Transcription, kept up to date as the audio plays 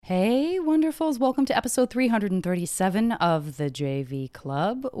Hey, wonderfuls. Welcome to episode 337 of the JV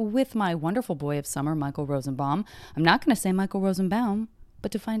Club with my wonderful boy of summer, Michael Rosenbaum. I'm not going to say Michael Rosenbaum,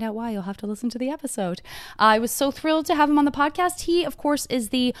 but to find out why, you'll have to listen to the episode. I was so thrilled to have him on the podcast. He, of course, is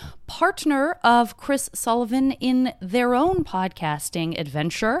the partner of Chris Sullivan in their own podcasting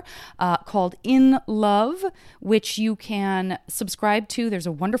adventure called In Love, which you can subscribe to. There's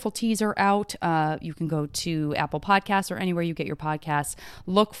a wonderful teaser out. You can go to Apple Podcasts or anywhere you get your podcasts.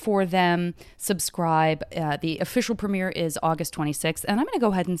 Look for them, subscribe. The official premiere is August 26th. And I'm going to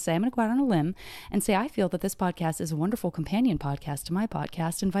go ahead and say, I'm going to go out on a limb and say I feel that this podcast is a wonderful companion podcast to my podcast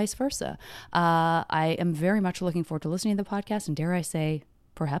and vice versa. I am very much looking forward to listening to the podcast and, dare I say,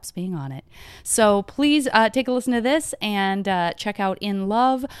 perhaps being on it. So please take a listen to this and check out In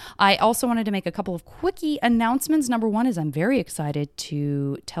Love. I also wanted to make a couple of quickie announcements. Number one is I'm very excited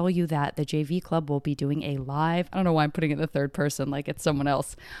to tell you that the JV Club will be doing a live, I don't know why I'm putting it in the third person like it's someone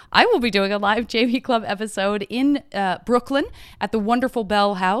else. I will be doing a live JV Club episode in Brooklyn at the wonderful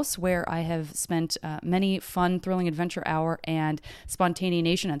Bell House, where I have spent many fun, thrilling adventure hour and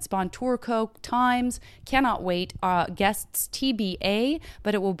Spontaneation and Spontour Co. times. Cannot wait. Guests TBA,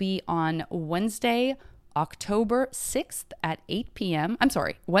 but it will be on Wednesday, October 6th at 8 p.m. I'm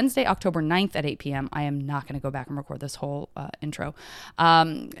sorry, Wednesday, October 9th at 8 p.m. I am not going to go back and record this whole intro.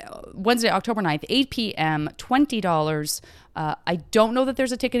 Wednesday, October 9th, 8 p.m., $20. I don't know that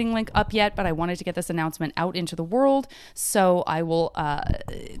there's a ticketing link up yet, but I wanted to get this announcement out into the world. So I will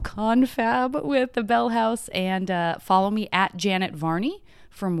confab with the Bell House and follow me at Janet Varney.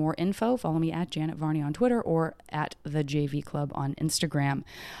 For more info, follow me at Janet Varney on Twitter or at the JV Club on Instagram.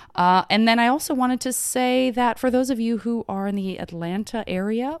 And then I also wanted to say that for those of you who are in the Atlanta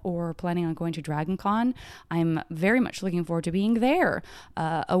area or planning on going to Dragon Con, I'm very much looking forward to being there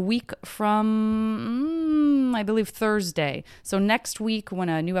a week from, I believe, Thursday. So next week when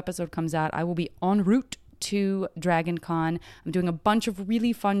a new episode comes out, I will be en route to Dragon Con. I'm doing a bunch of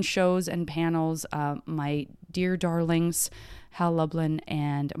really fun shows and panels. My dear darlings, Hal Lublin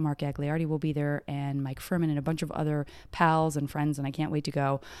and Mark Gagliardi will be there, and Mike Furman and a bunch of other pals and friends, and I can't wait to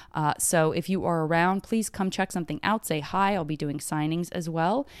go. So if you are around, please come check something out. Say hi. I'll be doing signings as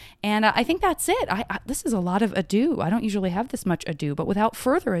well. And I think that's it. This is a lot of ado. I don't usually have this much ado, but without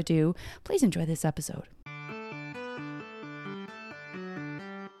further ado, please enjoy this episode.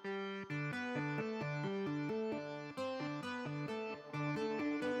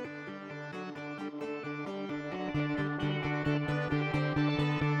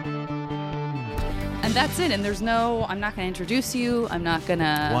 And that's it. And there's no, I'm not going to introduce you. I'm not going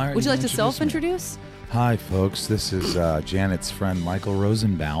to, would you like to self-introduce? Hi, folks. This is Janet's friend, Michael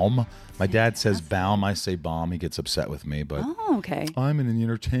Rosenbaum. My dad says Baum. I say Baum. He gets upset with me, but okay. I'm in the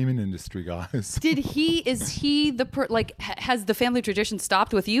entertainment industry, guys. Has the family tradition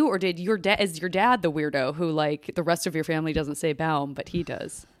stopped with you, or is your dad the weirdo who, like, the rest of your family doesn't say Baum, but he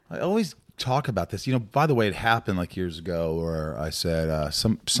does? I always talk about this. You know, by the way, it happened like years ago where I said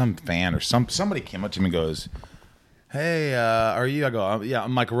some fan or somebody came up to me and goes, "Hey, are you?" I go, "Yeah,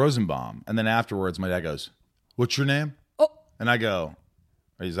 I'm Michael Rosenbaum." And then afterwards, my dad goes, "What's your name?" Oh, and I go,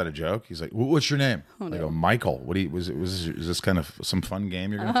 "Is that a joke?" He's like, "What's your name?" Oh, no. I go, "Michael." What do you is this kind of some fun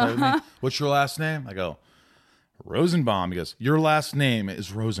game you're gonna play with me? What's your last name? I go, "Rosenbaum." He goes, "Your last name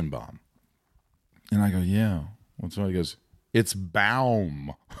is Rosenbaum." And I go, "Yeah." What's wrong? He goes, "It's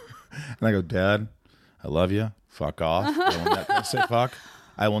Baum." And I go, "Dad, I love you. Fuck off." I say fuck.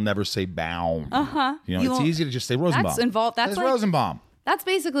 I will never say Baum. You know, it's easy to just say Rosenbaum. That's involved. That's like, Rosenbaum. That's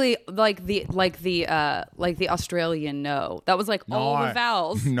basically like the Australian no. That was like all the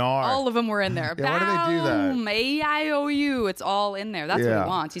vowels. No. All of them were in there. Yeah, why do they do that? A-I-O-U. It's all in there. That's what he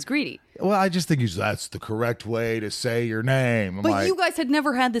wants. He's greedy. Well, I just think that's the correct way to say your name. But you guys had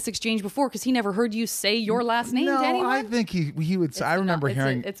never had this exchange before because he never heard you say your last name to anyone? No, I think he would say, I remember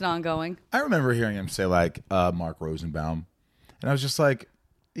hearing... It's ongoing. I remember hearing him say, like, Mark Rosenbaum. And I was just like,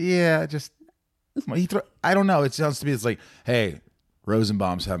 yeah, just... I don't know. It sounds to me, it's like, hey...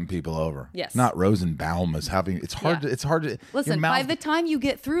 Rosenbaum's having people over. Yes. Not Rosenbaum is having. It's hard. It's hard to listen. By the time you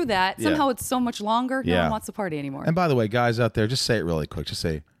get through that, somehow it's so much longer. No one wants to party anymore. And by the way, guys out there, just say it really quick. Just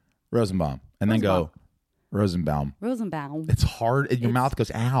say Rosenbaum, and then go Rosenbaum. Rosenbaum. It's hard. Your mouth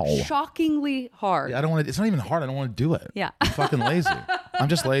goes ow. Shockingly hard. Yeah, I don't want to. It's not even hard. I don't want to do it. Yeah. I'm fucking lazy. I'm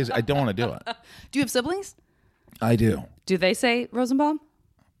just lazy. I don't want to do it. Do you have siblings? I do. Do they say Rosenbaum?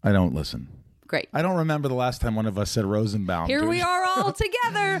 I don't listen. Great. I don't remember the last time one of us said Rosenbaum. Here we are all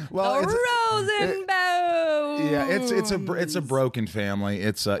together. Well, Rosenbaum. Yeah, it's a broken family.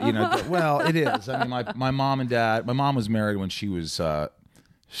 It's well, it is. I mean, my mom and dad. My mom was married when she was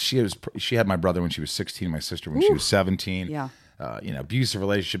she had my brother when she was 16, my sister when she was 17. Yeah. abusive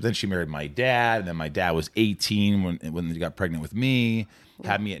relationship. Then she married my dad, and then my dad was 18 when they got pregnant with me,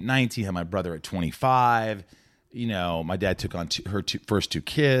 had me at 19, had my brother at 25. My dad took on her first two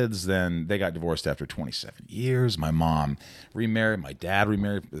kids. Then they got divorced after 27 years. My mom remarried. My dad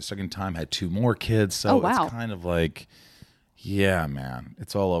remarried for the second time, had two more kids. So it's kind of like, yeah, man,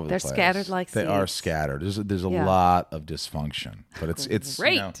 it's all over the place. They're scattered like they seeds. are scattered. There's a lot of dysfunction, but it's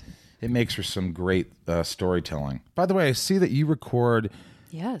great. It makes for some great storytelling. By the way, I see that you record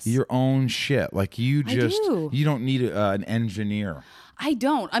your own shit. Like you don't need an engineer. I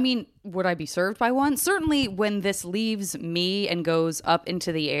don't. I mean, would I be served by one? Certainly when this leaves me and goes up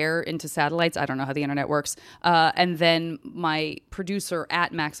into the air, into satellites, I don't know how the internet works, and then my producer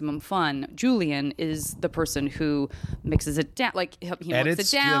at Maximum Fun, Julian, is the person who mixes it down. Like, he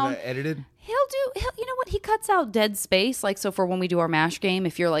edits it down. Do you have it edited? You know what? He cuts out dead space. Like, so for when we do our MASH game,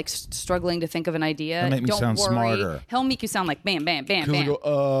 if you're like struggling to think of an idea, That'll make me don't sound worry. smarter. He'll make you sound like bam, bam, bam, bam.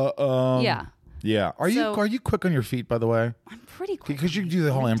 Go, yeah. Are you quick on your feet, by the way? I'm pretty quick. Because you do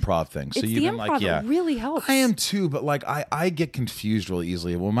the whole improv thing. So it's you've the been improv like, that really helps. I am too, but like I get confused really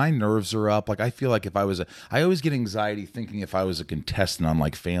easily. When my nerves are up, like I feel like I always get anxiety thinking if I was a contestant on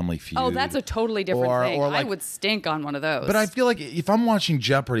like Family Feud. Oh, that's a totally different thing. I would stink on one of those. But I feel like if I'm watching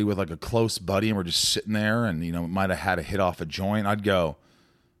Jeopardy with like a close buddy and we're just sitting there and might have had a hit off a joint, I'd go,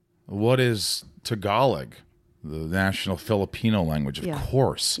 what is Tagalog? The national Filipino language, of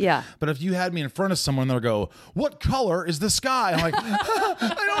course. Yeah. But if you had me in front of someone, they'll go, "What color is the sky?" I'm like,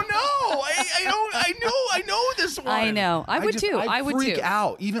 I don't know. I know this one. I know. I would too. I would freak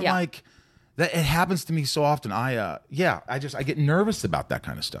out. Even like that. It happens to me so often. I get nervous about that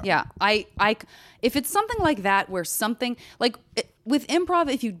kind of stuff. Yeah. If it's something like that, where something like with improv,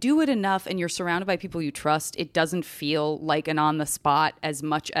 if you do it enough and you're surrounded by people you trust, it doesn't feel like an on the spot as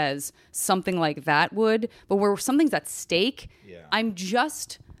much as something like that would. But where something's at stake, I'm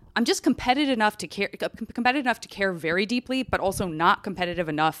just competitive enough to care very deeply, but also not competitive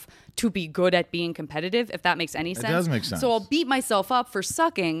enough to be good at being competitive, if that makes any sense. It does make sense. So I'll beat myself up for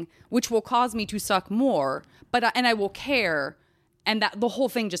sucking, which will cause me to suck more, and I will care. And that the whole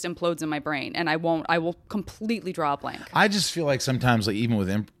thing just implodes in my brain, and I will completely draw a blank. I just feel like sometimes, like even with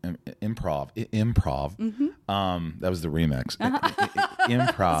improv, that was the remix.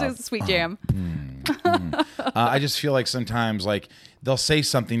 Improv. It's a sweet jam. I just feel like sometimes, like they'll say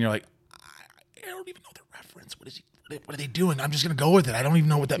something, and you're like, I don't even know the reference. What are they doing? I'm just going to go with it. I don't even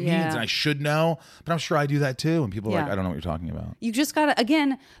know what that means, and I should know, but I'm sure I do that too. And people are like, I don't know what you're talking about. You just got to,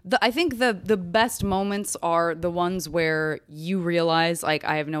 again, I think the best moments are the ones where you realize, like,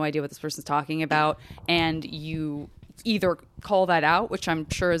 I have no idea what this person's talking about, and you either call that out, which I'm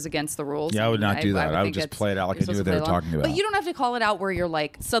sure is against the rules. Yeah, I would not do that. I would just play it out like I knew what they were talking about. But you don't have to call it out where you're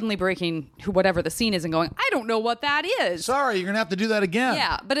like suddenly breaking whatever the scene is and going, I don't know what that is. Sorry, you're going to have to do that again.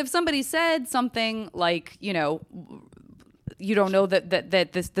 Yeah, but if somebody said something like, you don't know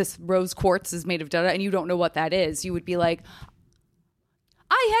that this rose quartz is made of da-da, and you don't know what that is, you would be like,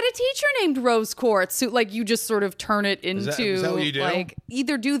 I had a teacher named Rose Quartz. So, like, you just sort of turn it into, is that what you do? Like,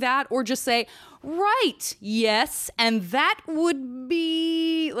 either do that or just say, right, yes, and that would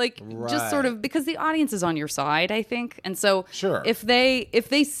be like just sort of, because the audience is on your side, I think. And so if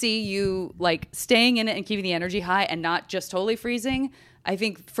they see you like staying in it and keeping the energy high and not just totally freezing, I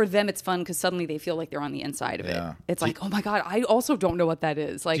think for them it's fun because suddenly they feel like they're on the inside of it. It's like, oh my God, I also don't know what that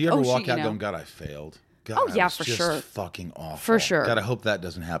is. Like, do you ever walk out going, God, I failed? God, for sure. Fucking awful. For sure. God, I hope that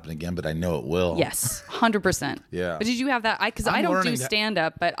doesn't happen again, but I know it will. Yes, 100%. Yeah. But did you have that? Because I don't do stand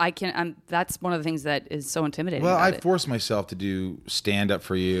up, but I can. That's one of the things that is so intimidating. Well, I forced myself to do stand up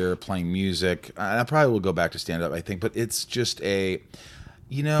for a year, playing music. I probably will go back to stand up, I think, but it's just I'm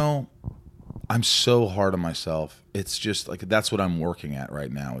so hard on myself. It's just like that's what I'm working at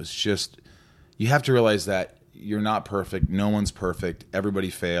right now. It's just you have to realize that you're not perfect. No one's perfect.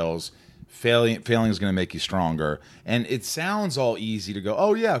 Everybody fails. Failing is going to make you stronger. And it sounds all easy to go,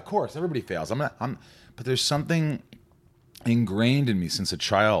 oh yeah, of course, everybody fails. But there's something ingrained in me since a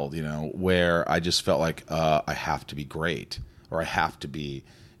child, where I just felt like I have to be great, or I have to be,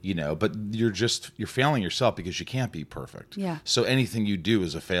 but you're failing yourself because you can't be perfect. Yeah. So anything you do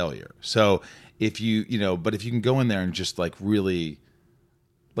is a failure. So if you can go in there and just like really,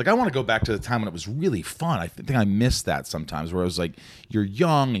 like, I want to go back to the time when it was really fun. I think I miss that sometimes, where it was like you're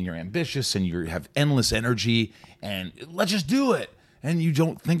young and you're ambitious and you have endless energy and let's just do it. And you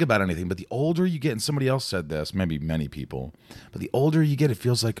don't think about anything. But the older you get, and somebody else said this, maybe many people, but the older you get, it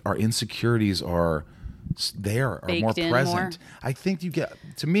feels like our insecurities are more present. I think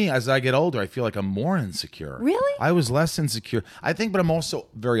to me, as I get older, I feel like I'm more insecure. Really? I was less insecure, I think, but I'm also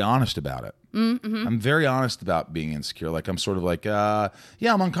very honest about it. I'm very honest about being insecure. Like I'm sort of like, yeah,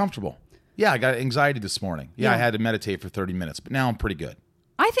 I'm uncomfortable. Yeah, I got anxiety this morning. Yeah, I had to meditate for 30 minutes, but now I'm pretty good.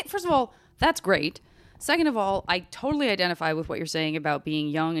 I think, first of all, that's great. Second of all, I totally identify with what you're saying about being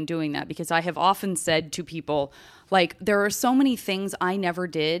young and doing that, because I have often said to people, like, there are so many things I never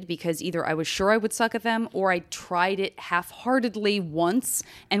did because either I was sure I would suck at them or I tried it half-heartedly once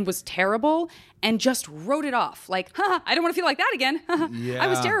and was terrible and just wrote it off. Like, I don't want to feel like that again. I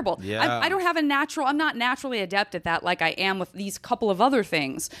was terrible. Yeah. I don't have I'm not naturally adept at that like I am with these couple of other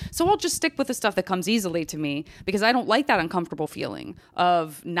things. So I'll just stick with the stuff that comes easily to me because I don't like that uncomfortable feeling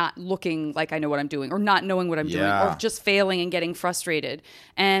of not looking like I know what I'm doing or not knowing what I'm doing or just failing and getting frustrated.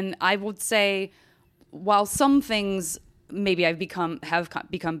 And I would say, while some things maybe have become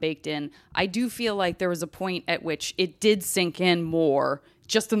baked in, I do feel like there was a point at which it did sink in more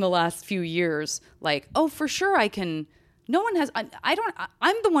just in the last few years. Like, oh, for sure I can. No one has.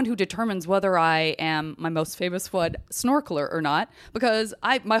 I'm the one who determines whether I am my most famous one snorkeler or not. Because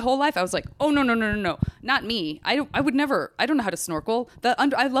my whole life I was like, oh no, not me. I would never. I don't know how to snorkel.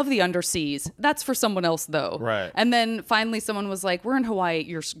 I love the underseas. That's for someone else though. Right. And then finally someone was like, we're in Hawaii.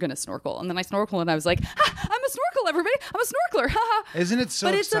 You're gonna snorkel. And then I snorkel and I was like, I'm a snorkel, everybody. I'm a snorkeler. Isn't it so?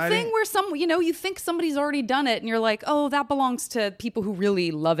 But it's exciting? a thing where you think somebody's already done it, and you're like, oh, that belongs to people who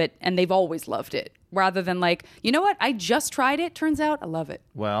really love it, and they've always loved it. Rather than like, you know what? I just tried it. Turns out I love it.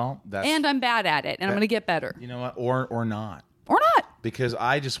 Well, and I'm bad at it, and I'm going to get better. You know what? Or not. Or not. Because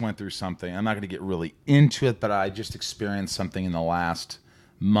I just went through something. I'm not going to get really into it, but I just experienced something in the last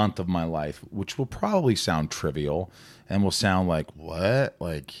month of my life, which will probably sound trivial and will sound like, what?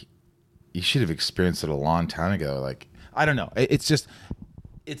 Like, you should have experienced it a long time ago. Like, I don't know. It's just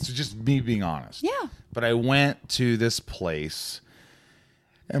me being honest. Yeah. But I went to this place,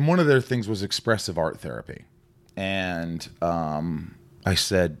 and one of their things was expressive art therapy. And I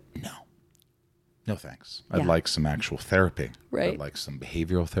said, no thanks. I'd like some actual therapy. Right. I'd like some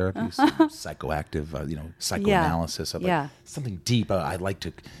behavioral therapy, some psychoactive, psychoanalysis. I'd like something deep. I'd like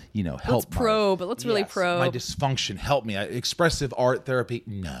to, help. Let's probe. Let's really probe. My dysfunction. Help me. Expressive art therapy.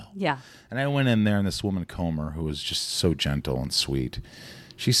 No. Yeah. And I went in there, and this woman, Comer, who was just so gentle and sweet,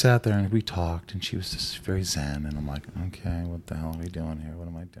 she sat there and we talked, and she was just very zen. And I'm like, okay, what the hell are we doing here? What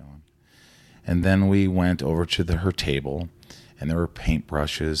am I doing? And then we went over to her table, and there were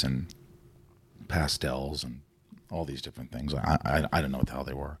paintbrushes and pastels and all these different things. I don't know what the hell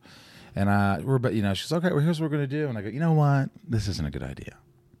they were. And she's okay, well, here's what we're going to do. And I go, you know what? This isn't a good idea.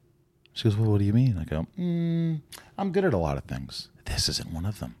 She goes, well, what do you mean? I go, I'm good at a lot of things. This isn't one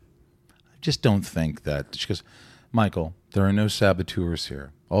of them. I just don't think that. She goes, Michael, there are no saboteurs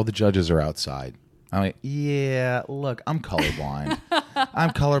here. All the judges are outside. I'm like, yeah, look, I'm colorblind.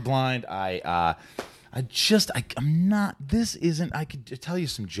 I'm colorblind. I'm not, this isn't, I could tell you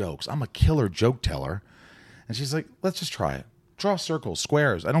some jokes. I'm a killer joke teller. And she's like, let's just try it. Draw circles,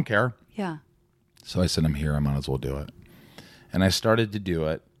 squares. I don't care. Yeah. So I said, I'm here. I might as well do it. And I started to do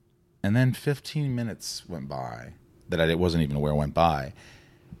it. And then 15 minutes went by that I wasn't even aware went by.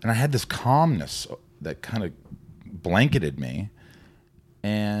 And I had this calmness that kind of blanketed me.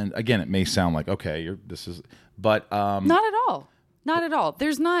 And again, it may sound like, okay, but not at all. Not at all.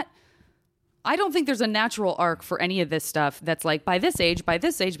 I don't think there's a natural arc for any of this stuff that's like by this age. I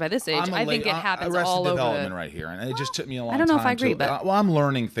think it happens all over. Development right here, and it just took me a long time. I don't know if I agree, but I'm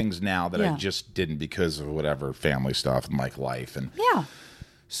learning things now that I just didn't because of whatever family stuff and like life, and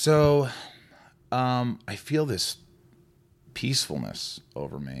So, I feel this peacefulness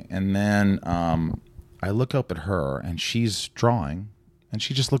over me, and then I look up at her, and she's drawing, and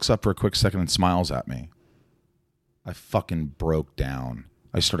she just looks up for a quick second and smiles at me. I fucking broke down.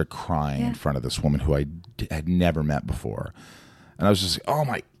 I started crying in front of this woman who I had never met before. And I was just like, oh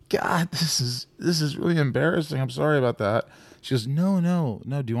my God, this is really embarrassing. I'm sorry about that. She goes, no.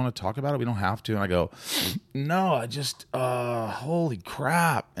 Do you want to talk about it? We don't have to. And I go, no, I just, holy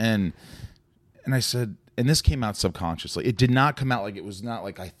crap. And I said, and this came out subconsciously. It did not come out like, it was not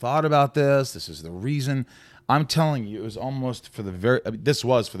like I thought about this. This is the reason. I'm telling you, it was almost this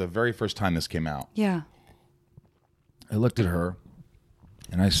was for the very first time this came out. Yeah. I looked at her.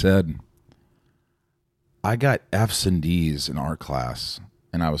 And I said, I got F's and D's in art class,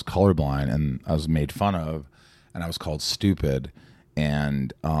 and I was colorblind, and I was made fun of, and I was called stupid.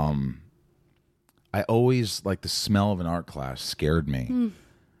 And I always, like, the smell of an art class scared me.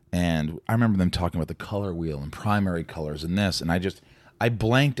 And I remember them talking about the color wheel and primary colors and this, and I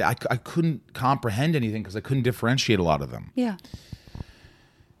blanked. I couldn't comprehend anything because I couldn't differentiate a lot of them. Yeah.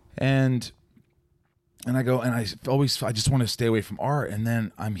 And And I go, and I just want to stay away from art. And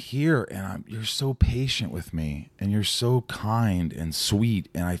then I'm here, and you're so patient with me, and you're so kind and sweet,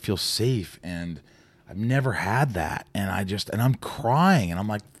 and I feel safe. And I've never had that. And I'm crying, and I'm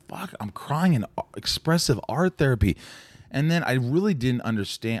like, fuck, I'm crying in expressive art therapy. And then I really didn't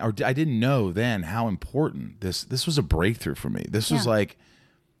understand, or I didn't know then how important this was a breakthrough for me. This was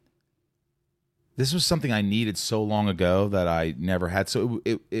this was something I needed so long ago that I never had. So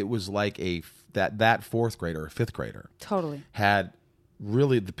it was like that fourth grader or fifth grader totally had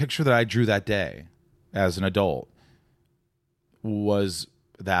really the picture that I drew that day as an adult was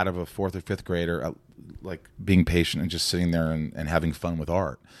that of a fourth or fifth grader, like being patient and just sitting there and having fun with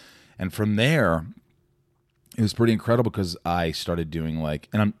art. And from there, it was pretty incredible because I started doing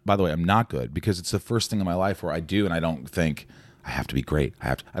by the way, I'm not good because it's the first thing in my life where I do and I don't think I have to be great.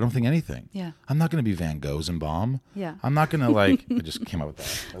 I don't think anything. Yeah. I'm not going to be Van Rosenbaum. Yeah. I'm not going to I just came up with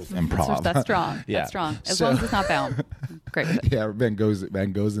that. That was improv. That's strong. Yeah. That's strong. As long as it's not bound. Great with it. Yeah, Van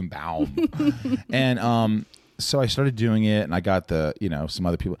Rosenbaum. And so I started doing it, and I got some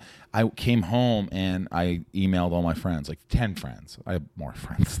other people. I came home and I emailed all my friends, like 10 friends. I have more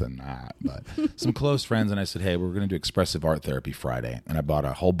friends than that, but some close friends. And I said, hey, we're going to do expressive art therapy Friday. And I bought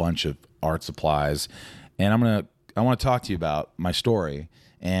a whole bunch of art supplies, and I want to talk to you about my story,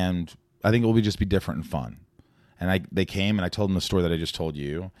 and I think it will just be different and fun. And they came, and I told them the story that I just told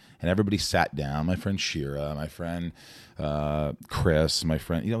you, and everybody sat down. My friend Shira, my friend Chris, my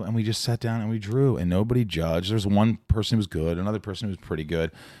friend, and we just sat down and we drew, and nobody judged. There's one person who was good, another person who was pretty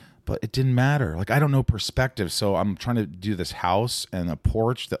good, but it didn't matter. Like, I don't know perspective, so I'm trying to do this house and a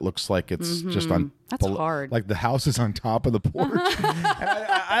porch that looks like it's just on. That's hard. Like the house is on top of the porch. And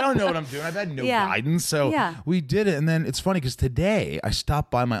I don't know what I'm doing. I've had no guidance, so we did it. And then it's funny because today I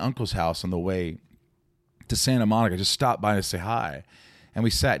stopped by my uncle's house on the way to Santa Monica. I just stopped by to say hi, and we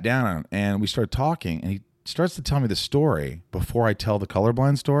sat down and we started talking, and he starts to tell me the story before I tell the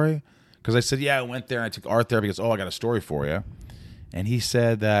colorblind story, because I said, yeah, I went there and I took art therapy. He goes, oh, I got a story for you. And he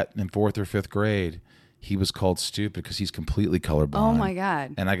said that in 4th or 5th grade he was called stupid because he's completely colorblind. Oh my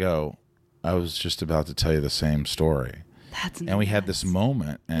God. And I go, I was just about to tell you the same story. That's and we had this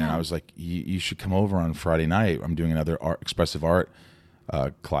moment, and I was like, you should come over on Friday night. I'm doing another expressive art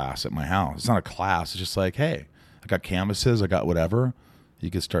class at my house. It's not a class. It's just like, hey, I got canvases. I got whatever. You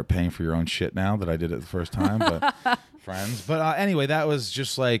could start paying for your own shit now that I did it the first time. But friends. But anyway, that was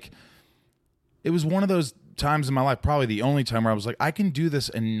just like, it was one of those times in my life, probably the only time where I was like, I can do this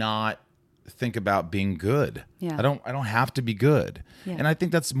and not think about being good. Yeah. I don't have to be good. Yeah. And I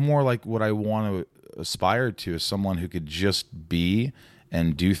think that's more like what I want to aspire to, is someone who could just be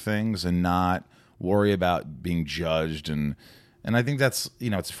and do things and not worry about being judged. And I think that's,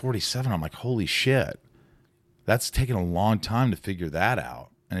 it's 47. I'm like, holy shit. That's taken a long time to figure that out.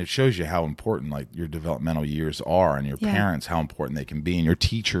 And it shows you how important like your developmental years are, and your parents, how important they can be, and your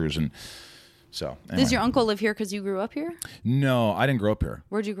teachers. And so anyway. Does your uncle live here because you grew up here? No, I didn't grow up here.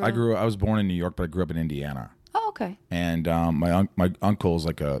 Where'd you grow up? I was born in New York, but I grew up in Indiana. Oh, okay. And my uncle is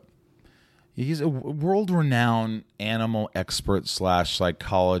he's a world-renowned animal expert /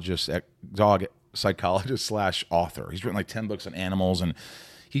 psychologist, dog psychologist / author. He's written like 10 books on animals, and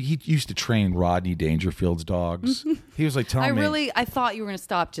he used to train Rodney Dangerfield's dogs. He was like telling me. I thought you were going to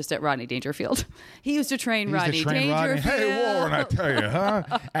stop just at Rodney Dangerfield. He used to train Rodney Dangerfield. Hey, Warren, I tell you, huh?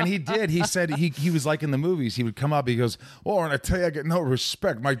 And he did. He said he was like in the movies. He would come up. He goes, Warren, I tell you, I get no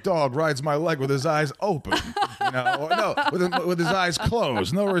respect. My dog rides my leg with his eyes open. With his eyes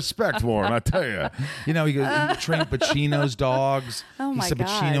closed. No respect, Warren, I tell you. He goes, he trained Pacino's dogs. Oh my He said God.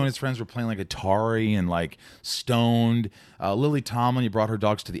 Pacino and his friends were playing like Atari and like stoned. Lily Tomlin, he brought her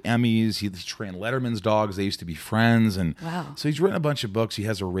dogs to the Emmys. He trained Letterman's dogs. They used to be friends. And wow. So he's written a bunch of books. He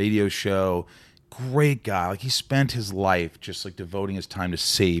has a radio show. Great guy. Like, he spent his life just like devoting his time to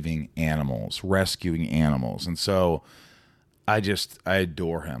saving animals, rescuing animals. And so I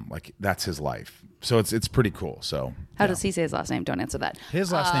adore him. Like, that's his life. So it's pretty cool. So how does he say his last name? Don't answer that.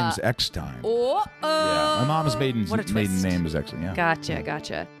 His last name is Eckstein. Oh, yeah. My mom's maiden name was Eckstein. Yeah.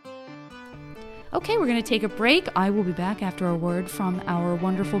 Gotcha. Okay, we're going to take a break. I will be back after a word from our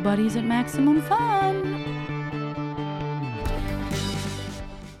wonderful buddies at Maximum Fun.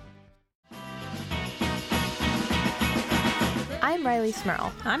 I'm Riley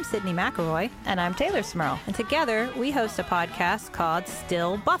Smurl. I'm Sydney McElroy. And I'm Taylor Smurl. And together, we host a podcast called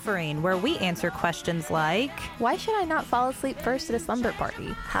Still Buffering, where we answer questions like, Why should I not fall asleep first at a slumber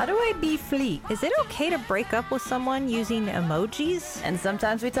party? how do I be fleet? Is it okay to break up with someone using emojis? And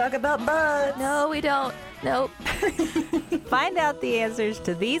sometimes we talk about bugs. No, we don't. Nope. Find out the answers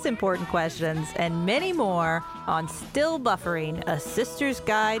to these important questions and many more on Still Buffering, a sister's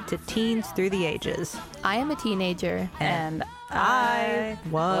guide to teens through the ages. I am a teenager. And I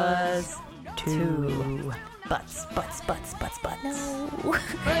was too. Butts. No. But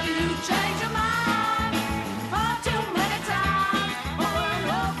you change your mind far too many times, over and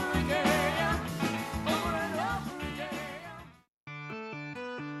over again, over and over again.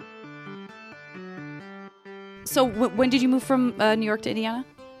 So when did you move from New York to Indiana?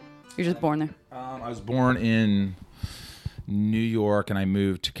 You're just born there. I was born in New York, and I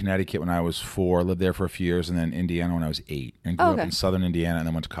moved to Connecticut when I was 4. Lived there for a few years, and then Indiana when I was 8. And grew up in southern Indiana, and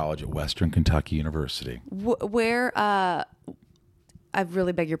then went to college at Western Kentucky University. Where? I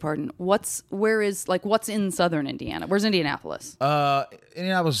really beg your pardon. What's in southern Indiana? Where's Indianapolis?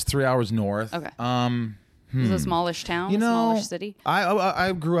 Indianapolis is 3 hours north. Okay. Is it a smallish town? You know, smallish city?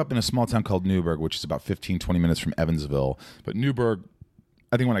 I grew up in a small town called Newburgh, which is about 15, 20 minutes from Evansville. But Newburgh,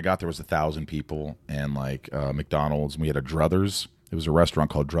 I think when I got there was 1,000 people and like McDonald's. And we had a Druthers. It was a restaurant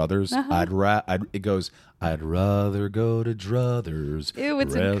called Druthers. I'd rather go to Druthers. Ew,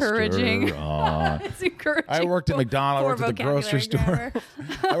 it's encouraging. It's encouraging. I worked at McDonald's. I worked at the grocery vocabulary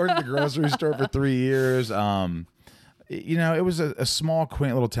store. I worked at the grocery store for 3 years. You know, it was a small,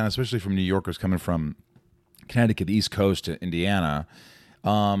 quaint little town, especially from New Yorkers coming from Connecticut, the East Coast to Indiana.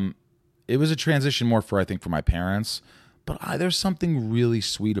 It was a transition more for, I think, for my parents. But there's something really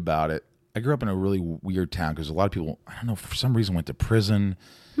sweet about it. I grew up in a really weird town because a lot of people, I don't know, for some reason went to prison.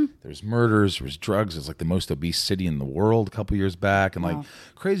 There's murders, there's drugs. It's like the most obese city in the world a couple years back and like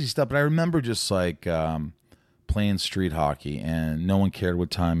crazy stuff. But I remember just like playing street hockey and no one cared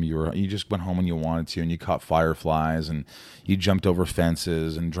what time you were. You just went home when you wanted to and you caught fireflies and you jumped over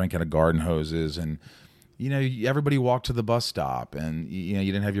fences and drank out of garden hoses and you know, everybody walked to the bus stop and, you know,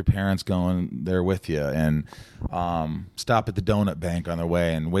 you didn't have your parents going there with you and stop at the donut bank on their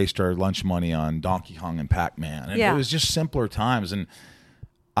way and waste our lunch money on Donkey Kong and Pac-Man. And it was just simpler times. And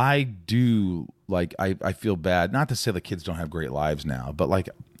I do, like, I feel bad, not to say the kids don't have great lives now, but, like,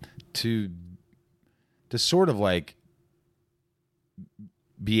 to sort of, like,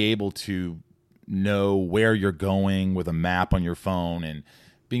 be able to know where you're going with a map on your phone and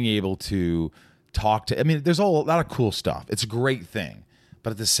being able to talk to, I mean, there's a lot of cool stuff. It's a great thing.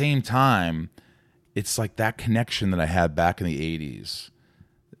 But at the same time, it's like that connection that I had back in the 80s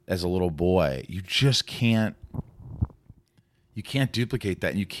as a little boy. You just can't duplicate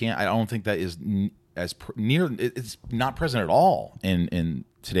that. And you can't, I don't think that is it's not present at all in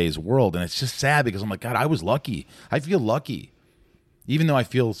today's world. And it's just sad because I'm like, God, I was lucky. I feel lucky. Even though I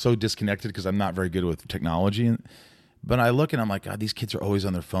feel so disconnected because I'm not very good with technology. But I look and I'm like, God, these kids are always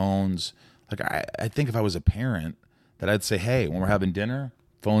on their phones. Like, I think if I was a parent, that I'd say, hey, when we're having dinner,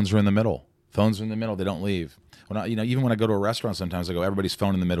 phones are in the middle. Phones are in the middle. They don't leave. Even when I go to a restaurant, sometimes I go, everybody's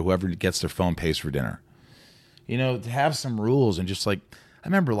phone in the middle. Whoever gets their phone pays for dinner. You know, to have some rules and just like, I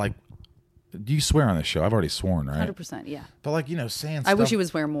remember like, do you swear on this show? I've already sworn, right? 100%, yeah. But like, you know, saying stuff. I wish you would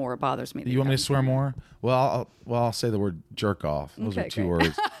swear more. It bothers me. You want me to swear more? Well, I'll say the word jerk off. Those are two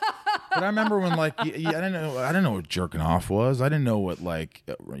words. But I remember when like, I didn't know what jerking off was. I didn't know what like,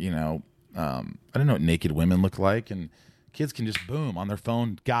 I didn't know what naked women look like, and kids can just boom on their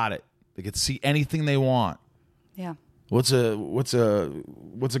phone, got it. They can see anything they want. Yeah. What's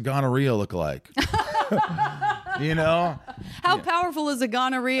a gonorrhea look like? You know? How powerful is a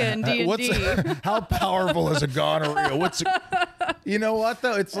gonorrhea in D&D? How powerful is a gonorrhea? You know what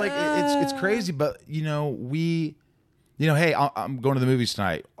though? It's like it's crazy, but you know, hey, I'm going to the movies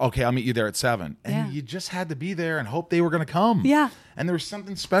tonight. Okay, I'll meet you there at 7. And you just had to be there and hope they were going to come. Yeah. And there was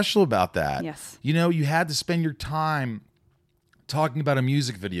something special about that. Yes. You know, you had to spend your time talking about a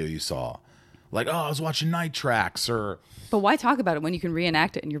music video you saw. Like, oh, I was watching Night Tracks or... But why talk about it when you can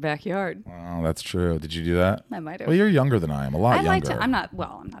reenact it in your backyard? Oh, that's true. Did you do that? I might have. Well, you're younger than I am. A lot younger. I'm not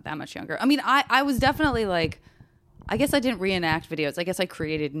that much younger. I mean, I was definitely like... I guess I didn't reenact videos. I guess I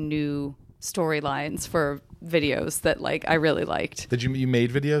created new storylines for videos that like I really liked. Did you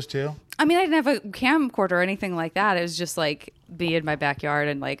made videos too? I mean, I didn't have a camcorder or anything like that. It was just like be in my backyard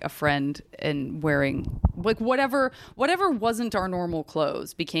and like a friend and wearing like whatever wasn't our normal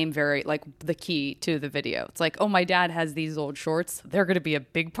clothes became very like the key to the video. It's like, oh, my dad has these old shorts. They're going to be a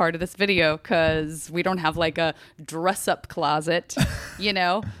big part of this video because we don't have like a dress up closet, you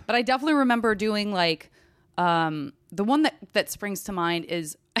know? But I definitely remember doing like the one that springs to mind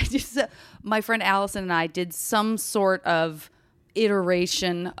is my friend Allison and I did some sort of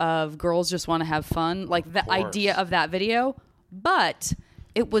iteration of Girls Just Want to Have Fun, like the idea of that video, but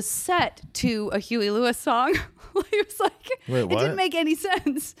it was set to a Huey Lewis song. It was like, Wait, it what? didn't make any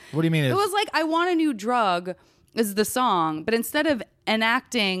sense. What do you mean? It was like, I Want a New Drug is the song, but instead of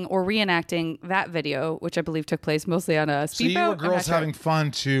enacting or reenacting that video, which I believe took place mostly on a So you speedboat. were girls having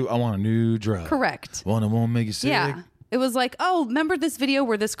fun to I want a new drug. Correct. One that won't make you sick. Yeah. It was like, oh, remember this video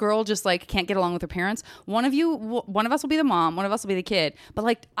where this girl just like can't get along with her parents? One of us will be the mom, one of us will be the kid. But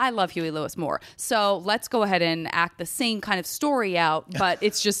like, I love Huey Lewis more. So let's go ahead and act the same kind of story out, but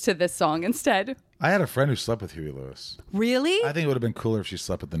it's just to this song instead. I had a friend who slept with Huey Lewis. Really? I think it would have been cooler if she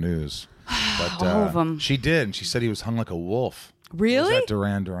slept with the news. But All of 'em. she did, and she said he was hung like a wolf. Really? Was that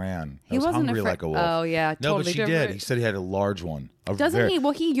Duran Duran? He was wasn't hungry afraid- like a wolf. Oh, yeah, No, but totally she did. different. He said he had a large one. Doesn't he?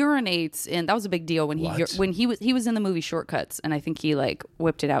 Well, he urinates, and that was a big deal when What? he was in the movie Shortcuts, and I think he like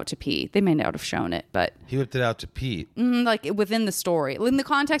whipped it out to pee. They may not have shown it, but He whipped it out to Pete. like within the story, in the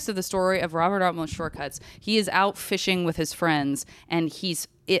context of the story of Robert Altman's Shortcuts, he is out fishing with his friends, and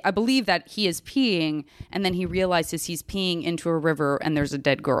I believe that he is peeing, and then he realizes he's peeing into a river, and there's a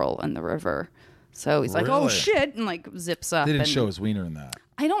dead girl in the river. So he's like, "Oh Really? shit!" and like zips up. They didn't and show his wiener in that.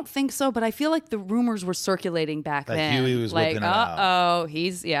 I don't think so, but I feel like the rumors were circulating back That then. Huey was like, whipping it out.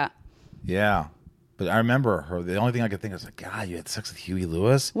 he's yeah. Yeah. But I remember her. The only thing I could think of was like, God, you had sex with Huey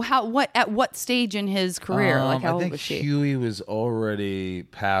Lewis? Well, at what stage in his career? Like, how I old think was she? Huey was already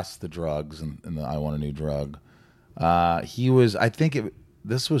past the drugs and the I Want a New Drug. He was, I think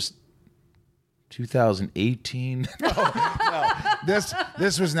this was 2018. No.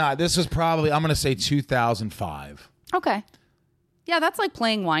 This was not. This was probably, I'm going to say 2005. Okay. Yeah, that's like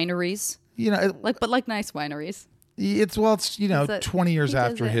playing wineries, You know, but nice wineries. it's 20 years he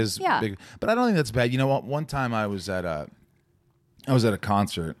does after it. his Yeah. big, but I don't think that's bad. You know what? One time I was at a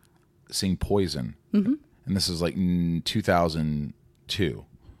concert seeing Poison, and this is like in 2002,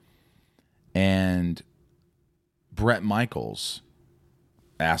 and Bret Michaels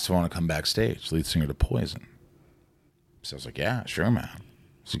asked if I want to come backstage, lead singer to Poison. So I was like, yeah, sure, man.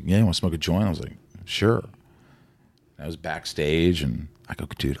 He's like, yeah, you want to smoke a joint? I was like, sure. I was backstage, and I go,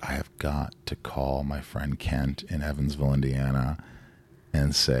 dude, I have got to call my friend Kent in Evansville, Indiana,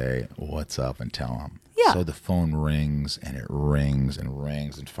 and say, what's up, and tell him. Yeah. So the phone rings, and it rings and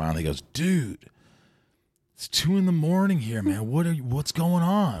rings, and finally he goes, dude, it's 2 a.m. here, man. What's going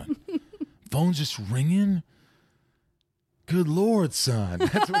on? Phone's just ringing? Good Lord, son.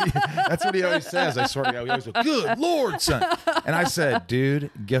 That's what he always says. I swear to God, he always goes, good Lord, son. And I said,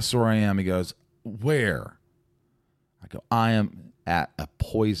 dude, guess where I am? He goes, where? I go, I am at a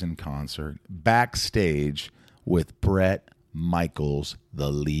Poison concert backstage with Bret Michaels, the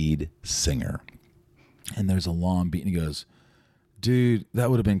lead singer. And there's a long beat, and he goes, dude, that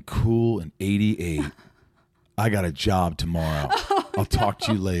would have been cool in 88. I got a job tomorrow. I'll talk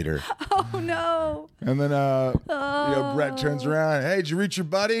to you later. Oh no! And then Brett turns around. Hey, did you reach your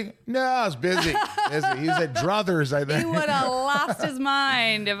buddy? No, I was busy. He was at Druthers, I think. He would have lost his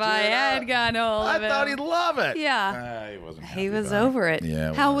mind if I had gotten hold I of him. thought he'd love it. Yeah. He wasn't. He happy was about over it.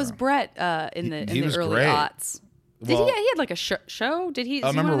 Yeah. How whatever. was Brett in the He was early great. aughts? Did Well, he had like a show? Did he? I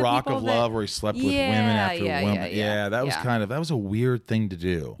is he one remember of the Rock people of that- Love, where he slept with Yeah, women after yeah, women. yeah. That was that was a weird thing to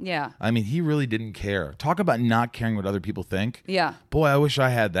do. Yeah. I mean, he really didn't care. Talk about not caring what other people think. Yeah. Boy, I wish I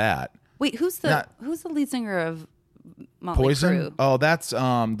had that. Wait, who's the lead singer of Motley Poison? Crue? Oh, that's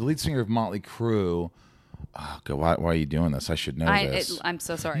the lead singer of Motley Crue. Oh, God, why are you doing this? I should know this. I'm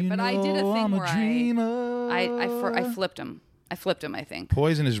so sorry, You but I did a know thing I'm where dreamer. I flipped him. I flipped him, I think.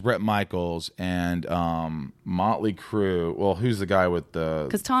 Poison is Bret Michaels, and Motley Crue. Well, who's the guy with the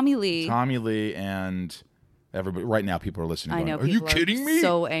Because Tommy Lee. Tommy Lee and everybody? Right now, people are listening. I Going, know, are you people are kidding me?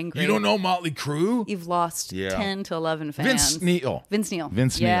 so angry. You don't know Motley Crue? You've lost Yeah. 10 to 11 fans. Vince Neil. Vince Neil.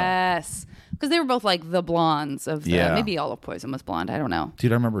 Vince Neil. Yes. Because they were both like the blondes of the, Yeah. maybe all of Poison was blonde. I don't know.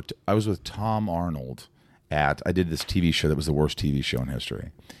 Dude, I remember I was with Tom Arnold I did this TV show that was the worst TV show in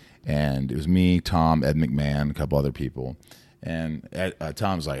history. And it was me, Tom, Ed McMahon, a couple other people. And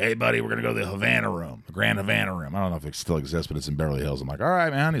Tom's like, hey, buddy, we're going to go to the Havana Room, the Grand Havana Room. I don't know if it still exists, but it's in Beverly Hills. I'm like, all right,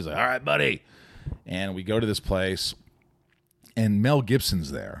 man. He's like, all right, buddy. And we go to this place, and Mel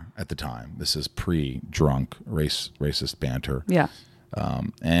Gibson's there at the time. This is pre-drunk racist banter. Yeah.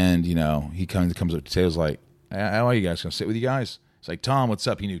 And, he comes up to say, like, how are you guys? Going to sit with you guys? It's like, Tom, what's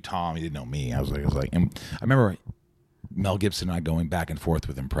up? He knew Tom. He didn't know me. I was like, and I remember Mel Gibson and I going back and forth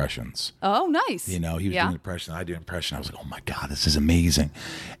with impressions. Oh, nice. He was doing impression, I do impression. I was like, oh my God, this is amazing.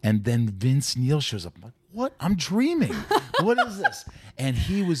 And then Vince Neil shows up. I'm like, what? I'm dreaming. What is this? And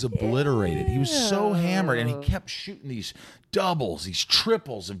he was obliterated. He was so hammered, and he kept shooting these doubles, these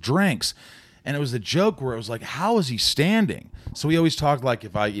triples of drinks. And it was a joke where it was like, how is he standing? So we always talked like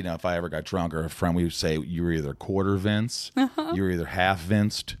if I ever got drunk or a friend, we would say you were either quarter Vince, you were either half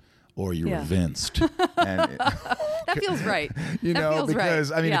Vinced, or you were Vinced. And That feels right. you That know, feels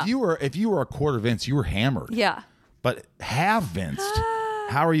because right. I mean, Yeah. if you were a quarter Vince, you were hammered. Yeah. But half Vinced,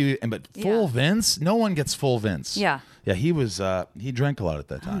 how are you? But full Vince, no one gets full Vince. Yeah. Yeah, he was. He drank a lot at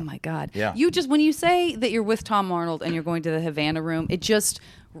that time. Oh my God. Yeah. You just, when you say that you're with Tom Arnold and you're going to the Havana Room, it just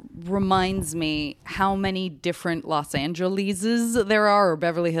reminds me how many different Los Angeleses there are, or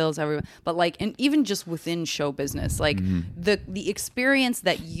Beverly Hills, everywhere. But like, and even just within show business, like the experience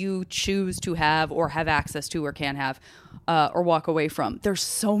that you choose to have or have access to or can have or walk away from. There's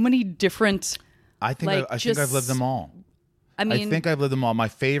so many different. I think like, I think I've lived them all. I mean, I think I've lived them all. My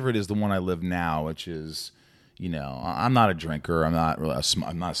favorite is the one I live now, which is, you know, I'm not a drinker. I'm not really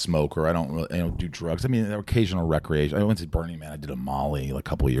I'm not a smoker. I don't do drugs. I mean, occasional recreation. I went to Burning Man. I did a Molly a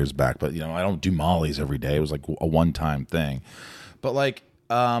couple of years back, but you know, I don't do Mollies every day. It was like a one-time thing. But like,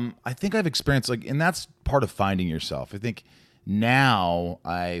 I think I've experienced like, and that's part of finding yourself. I think now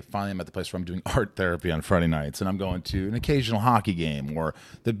I finally am at the place where I'm doing art therapy on Friday nights, and I'm going to an occasional hockey game or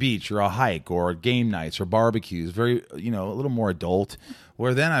the beach or a hike or game nights or barbecues. Very, you know, a little more adult.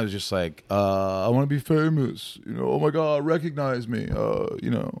 Where then I was just like, I want to be famous. You know, oh my God, recognize me. You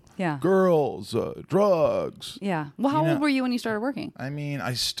know, girls, drugs. Yeah. Well, how old were you when you started working? I mean,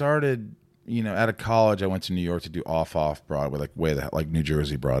 I started, you know, out of college. I went to New York to do off Broadway, like New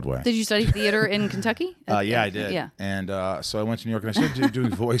Jersey Broadway. Did you study theater in Kentucky? Yeah, I did. Yeah. And so I went to New York and I started doing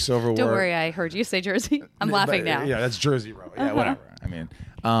voiceover work. Don't worry, I heard you say Jersey. I'm laughing now. Yeah, that's Jersey Row. Yeah, whatever. I mean,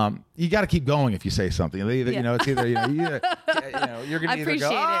 you got to keep going if you say something. You know, it's either you're going to either go,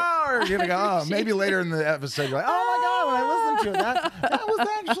 oh, or you're going to go, oh. Maybe later in the episode you're like, oh my God, when I listened to it, that was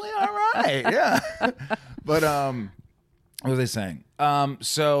actually all right. Yeah. But what was I saying?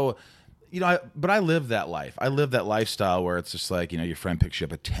 So. You know, but I live that life. I live that lifestyle where it's just like, you know, your friend picks you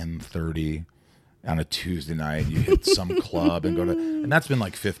up at 10:30 on a Tuesday night. You hit some club and go to, and that's been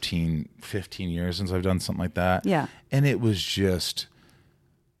like 15 years since I've done something like that. Yeah. And it was just,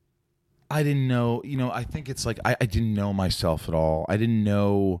 I didn't know, you know, I think it's like, I didn't know myself at all. I didn't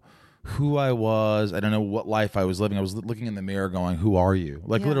know who I was. I don't know what life I was living. I was looking in the mirror going, who are you?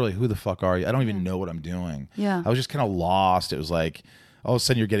 Like literally, who the fuck are you? I don't even know what I'm doing. Yeah. I was just kind of lost. It was like, all of a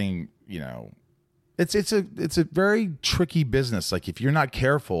sudden you're getting, you know, it's a very tricky business. Like if you're not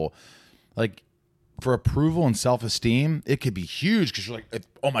careful, like for approval and self-esteem, it could be huge because you're like,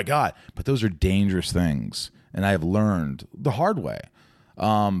 oh my God, but those are dangerous things. And I have learned the hard way.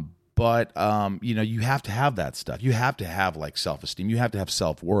 But you know, you have to have that stuff. You have to have like self-esteem. You have to have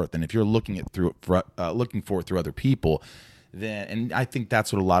self-worth. And if you're looking for it through other people, then, and I think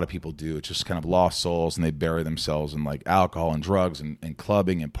that's what a lot of people do. It's just kind of lost souls, and they bury themselves in like alcohol and drugs and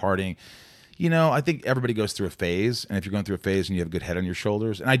clubbing and partying. You know, I think everybody goes through a phase, and if you're going through a phase and you have a good head on your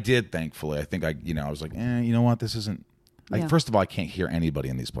shoulders, and I did, thankfully. I think I was like, you know what, this isn't. Like, first of all, I can't hear anybody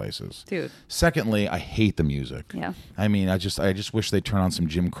in these places. Dude. Secondly, I hate the music. Yeah. I mean, I just wish they'd turn on some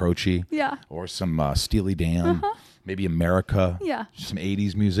Jim Croce. Yeah. Or some Steely Dan. Maybe America. Yeah. Some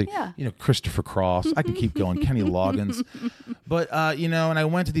 80s music. Yeah. You know, Christopher Cross. I can keep going. Kenny Loggins. But, you know, and I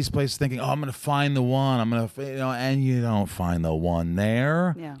went to these places thinking, oh, I'm going to find the one. And you don't find the one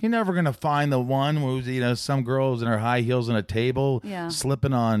there. Yeah. You're never going to find the one who's, you know, some girls in her high heels on a table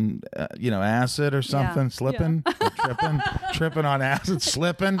slipping on, acid or something. Slipping. Tripping on acid.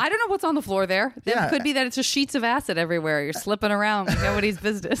 Slipping. I don't know what's on the floor there. It Yeah. could be that it's just sheets of acid everywhere. You're slipping around like nobody's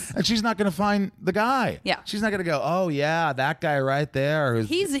business. And she's not going to find the guy. Yeah. She's not going to go, oh, yeah, that guy right there.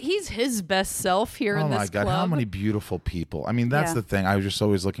 He's his best self here in Oh, this my God. club. How many beautiful people. I mean, that's the thing. I was just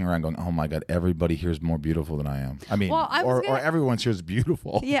always looking around going, oh, my God, everybody here is more beautiful than I am. I mean, Well, I was or everyone's here is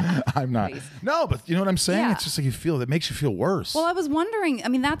beautiful. Yeah. I'm not. Please. No, but you know what I'm saying? Yeah. It's just like it makes you feel worse. Well, I was wondering, I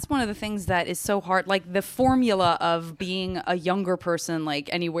mean, that's one of the things that is so hard. Like the formula of being a younger person, like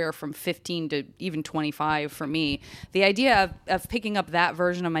anywhere from 15 to even 25 for me, the idea of picking up that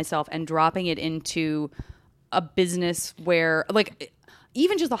version of myself and dropping it into a business where, like,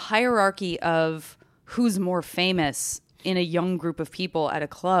 even just the hierarchy of who's more famous in a young group of people at a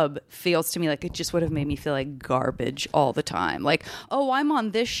club feels to me like it just would have made me feel like garbage all the time. Like, oh, I'm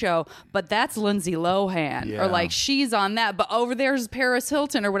on this show, but that's Lindsay Lohan. Yeah. Or like, she's on that, but over there's Paris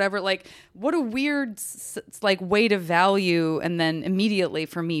Hilton or whatever. Like, what a weird like way to value, and then immediately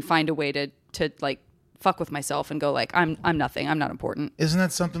for me find a way to like fuck with myself and go like, I'm nothing. I'm not important. Isn't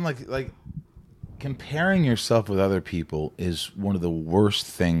that something like comparing yourself with other people is one of the worst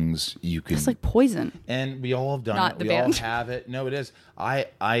things you can. It's like poison. And we all have done Not it. the We band. all have it. No, it is.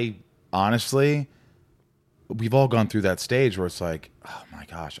 I honestly, we've all gone through that stage where it's like, oh my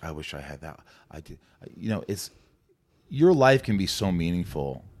gosh, I wish I had that. I did. It's your life can be so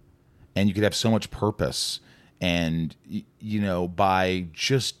meaningful, and you could have so much purpose, and by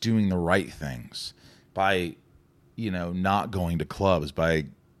just doing the right things, by not going to clubs, by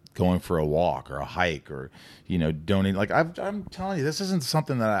going for a walk or a hike, or donating. Like I'm telling you, this isn't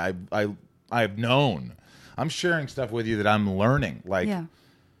something that I've known. I'm sharing stuff with you that I'm learning. Like,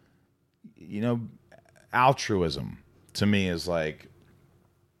 altruism to me is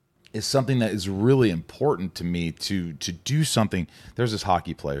something that is really important to me to do something. There's this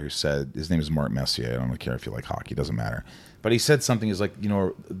hockey player who said, his name is Mark Messier. I don't care if you like hockey, doesn't matter. But he said something is like,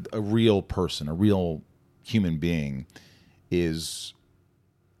 a real person, a real human being is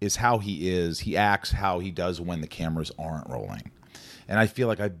how he is. He acts how he does when the cameras aren't rolling. And I feel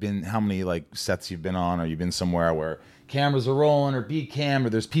like how many like sets you've been on, or you've been somewhere where cameras are rolling, or B cam, or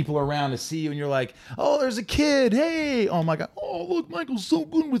there's people around to see you, and you're like, oh, there's a kid. Hey, oh my God. Oh, look, Michael's so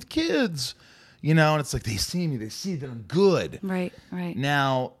good with kids. And it's like, they see me, they see that I'm good. Right.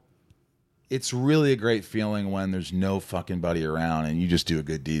 Now, it's really a great feeling when there's no fucking buddy around and you just do a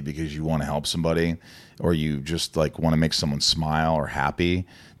good deed because you want to help somebody, or you just like want to make someone smile or happy.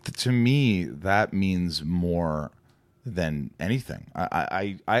 To me, that means more than anything.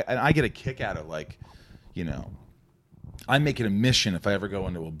 I get a kick out of I make it a mission if I ever go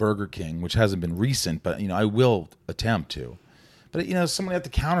into a Burger King, which hasn't been recent, but I will attempt to. But somebody at the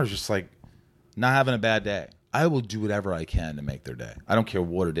counter is just like not having a bad day. I will do whatever I can to make their day. I don't care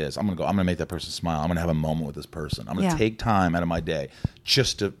what it is. I'm gonna make that person smile. I'm gonna have a moment with this person. I'm gonna take time out of my day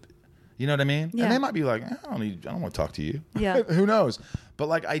just to, you know what I mean? Yeah. And they might be like, I don't want to talk to you. Yeah. Who knows?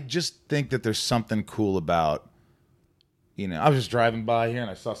 But I just think that there's something cool about. I was just driving by here and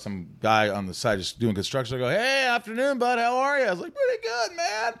I saw some guy on the side just doing construction. I go, hey, afternoon, bud. How are you? I was like, pretty good,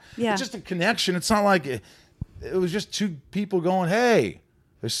 man. Yeah. It's just a connection. It's not like it was just two people going, hey,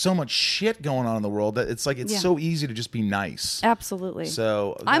 there's so much shit going on in the world that it's like it's so easy to just be nice. Absolutely.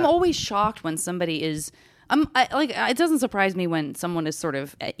 So I'm always shocked when somebody is. It doesn't surprise me when someone is sort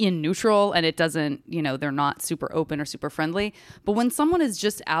of in neutral and it doesn't, they're not super open or super friendly. But when someone is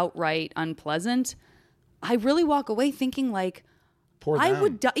just outright unpleasant, I really walk away thinking like, Poor I them.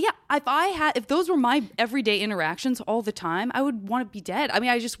 would die. Yeah, if those were my everyday interactions all the time, I would want to be dead. I mean,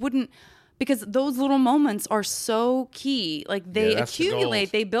 I just wouldn't, because those little moments are so key. Like they that's the accumulate,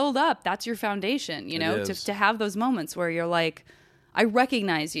 gold. they build up. That's your foundation, is. to have those moments where you're like, I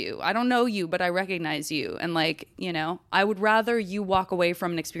recognize you. I don't know you, but I recognize you. And I would rather you walk away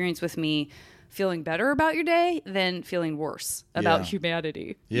from an experience with me feeling better about your day than feeling worse about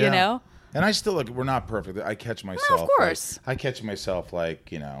humanity, And I still we're not perfect. I catch myself. of course. I catch myself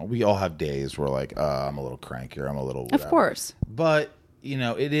we all have days where I'm a little cranky, or I'm a little whatever. Of course. But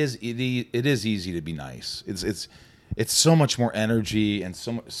it is easy to be nice. It's so much more energy and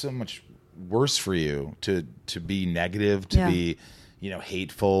so much worse for you to be negative, to be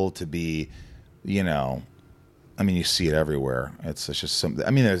hateful, to be I mean, you see it everywhere. It's just something.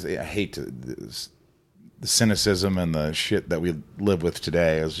 I mean, I hate the cynicism and the shit that we live with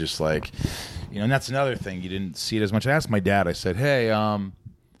today is just like, and that's another thing. You didn't see it as much. I asked my dad, I said, hey,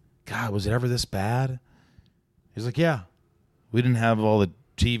 God, was it ever this bad? He's like, yeah, we didn't have all the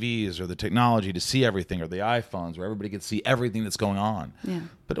TVs or the technology to see everything, or the iPhones where everybody could see everything that's going on. Yeah.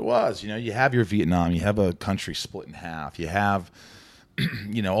 But it was, you have your Vietnam, you have a country split in half, you have,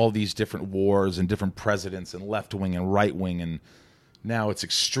 all these different wars and different presidents and left wing and right wing, and now it's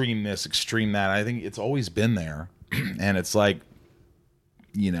extreme this, extreme that. I think it's always been there. And it's like,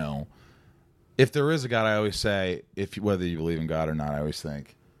 if there is a God, I always say, whether you believe in God or not, I always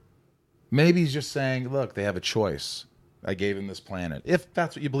think, maybe he's just saying, look, they have a choice. I gave him this planet, if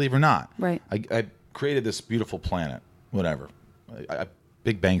that's what you believe or not. Right. I created this beautiful planet, whatever.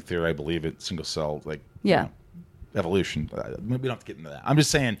 Big Bang Theory, I believe it, single cell, evolution. We don't have to get into that. I'm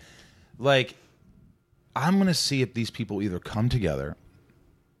just saying, I'm going to see if these people either come together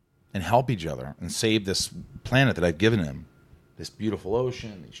and help each other and save this planet that I've given them, this beautiful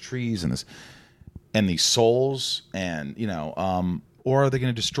ocean, these trees, and these souls, and or are they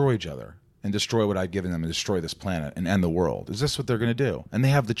going to destroy each other and destroy what I've given them and destroy this planet and end the world? Is this what they're going to do? And they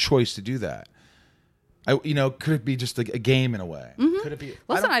have the choice to do that. Could it be just a game in a way? Mm-hmm. Could it be?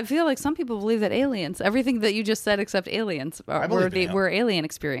 Listen, I feel like some people believe that aliens, everything that you just said except aliens, were alien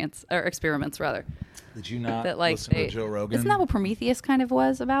experiments rather. Did you not that, listen to Joe Rogan? Isn't that what Prometheus kind of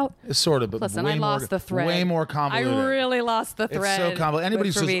was about? It's sort of, but listen, way I lost the thread. Way more convoluted. I really lost the thread. It's so convoluted. Anybody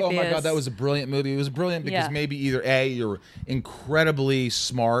who with says, "Oh my Prometheus. God, that was a brilliant movie," it was brilliant because maybe either A, you're incredibly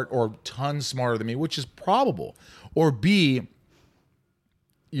smart or tons smarter than me, which is probable, or B,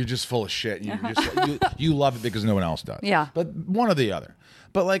 you're just full of shit. You love it because no one else does. Yeah. But one or the other.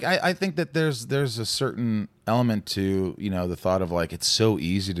 But like I think that there's a certain element to, the thought of like it's so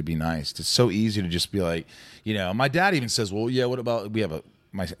easy to be nice. It's so easy to just be like, my dad even says, well, yeah, what about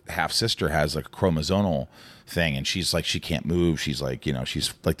my half sister has like a chromosomal thing, and she's like, she can't move. She's like,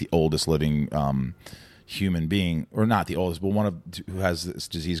 she's like the oldest living human being, or not the oldest, but who has this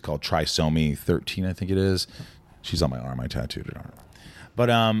disease called trisomy 13, I think it is. She's on my arm. I tattooed it on her. But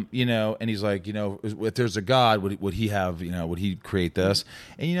and he's like, if there's a God, would he have, would he create this?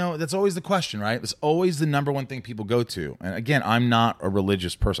 And that's always the question, right? That's always the number one thing people go to. And again, I'm not a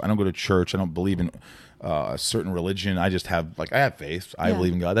religious person. I don't go to church. I don't believe in a certain religion. I just have I have faith. I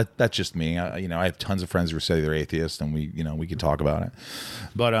believe in God. That's just me. I have tons of friends who say they're atheists, and we can talk about it.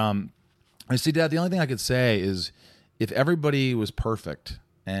 But I see, Dad. The only thing I could say is, if everybody was perfect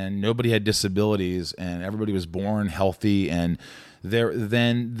and nobody had disabilities and everybody was born healthy, and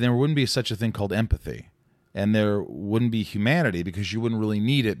then there wouldn't be such a thing called empathy, and there wouldn't be humanity, because you wouldn't really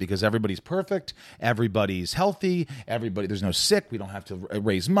need it, because everybody's perfect, everybody's healthy, there's no sick, we don't have to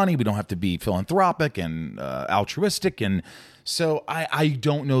raise money, we don't have to be philanthropic and altruistic, and so I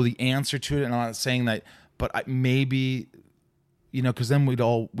don't know the answer to it, and I'm not saying that, but maybe. Because then we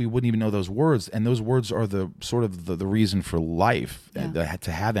wouldn't even know those words, and those words are the sort of the reason for life,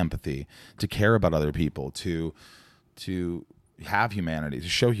 to have empathy, to care about other people, to have humanity, to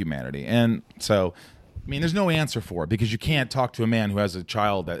show humanity. And so, there's no answer for it, because you can't talk to a man who has a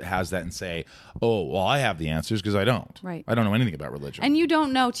child that has that and say, oh, well, I have the answers, because I don't. Right. I don't know anything about religion. And you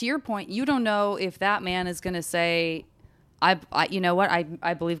don't know, to your point, you don't know if that man is going to say, you know what,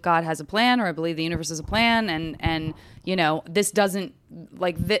 I believe God has a plan, or I believe the universe has a plan, and this doesn't,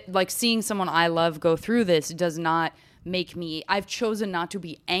 like seeing someone I love go through this does not make me, I've chosen not to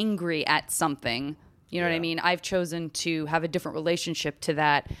be angry at something. You know what I mean? I've chosen to have a different relationship to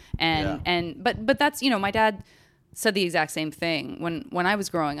that, but that's, my dad said the exact same thing when I was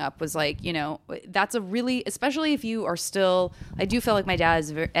growing up, was like, that's a really, especially if you are still, I do feel like my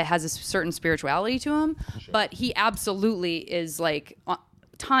dad has a certain spirituality to him, but he absolutely is like,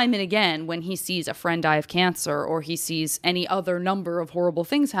 time and again, when he sees a friend die of cancer, or he sees any other number of horrible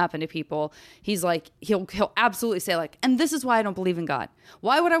things happen to people, he's like, he'll absolutely say like, and this is why I don't believe in God.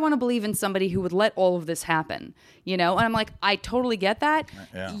 Why would I want to believe in somebody who would let all of this happen? And I'm like, I totally get that.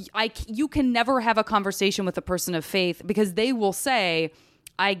 Yeah. You can never have a conversation with a person of faith, because they will say,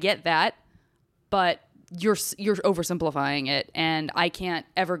 I get that, but you're oversimplifying it, and I can't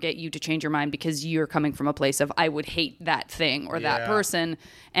ever get you to change your mind, because you're coming from a place of, I would hate that thing or that person.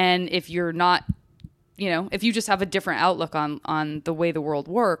 And if you're not, if you just have a different outlook on the way the world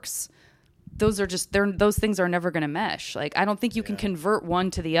works, those things are never going to mesh. Like, I don't think you can convert one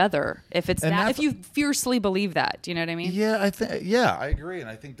to the other if if you fiercely believe that. Do you know what I mean? Yeah, I agree. And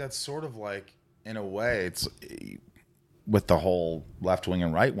I think that's sort of like, in a way, it's with the whole left wing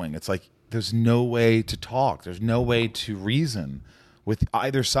and right wing, it's like, there's no way to talk. There's no way to reason with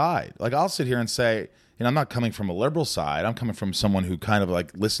either side. Like, I'll sit here and say, I'm not coming from a liberal side. I'm coming from someone who kind of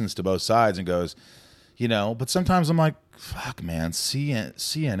like listens to both sides and goes, but sometimes I'm like, fuck, man,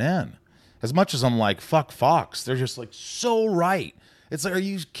 CNN. As much as I'm like, fuck Fox, they're just like so right. It's like, are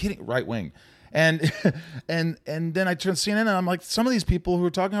you kidding? Right wing. And and then I turn to CNN and I'm like, some of these people who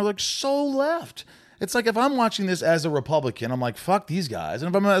are talking are like so left. It's like, if I'm watching this as a Republican, I'm like, fuck these guys. And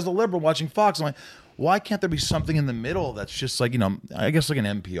if I'm as a liberal watching Fox, I'm like, why can't there be something in the middle that's just like, I guess like an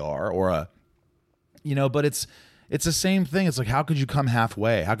NPR or a, but it's the same thing. It's like, how could you come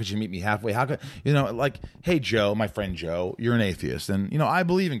halfway? How could you meet me halfway? How could, like, hey, Joe, my friend Joe, you're an atheist. And, I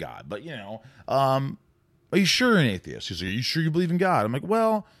believe in God, but, are you sure you're an atheist? He's like, are you sure you believe in God? I'm like,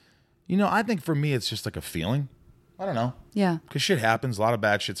 well, I think for me, it's just like a feeling. I don't know. Yeah. Because shit happens. A lot of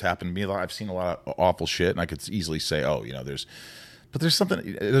bad shit's happened to me. I've seen a lot of awful shit, and I could easily say, there's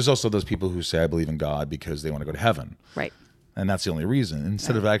something. There's also those people who say I believe in God because they want to go to heaven. Right. And that's the only reason.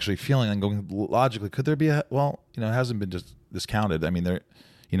 Instead of actually feeling and going logically, could there be it hasn't been discounted. I mean,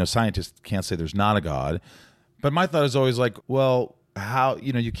 scientists can't say there's not a God. But my thought is always like, well, how,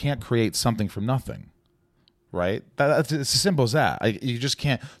 you can't create something from nothing. Right? It's as simple as that. You just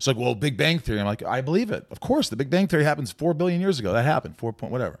can't. It's like, well, Big Bang Theory. I'm like, I believe it. Of course, the Big Bang Theory happens 4 billion years ago. That happened. 4 point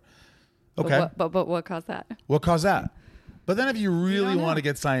whatever. Okay. But what caused that? What caused that? But then if you really want to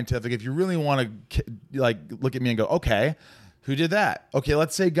get scientific, if you really want to like look at me and go, okay, who did that? Okay,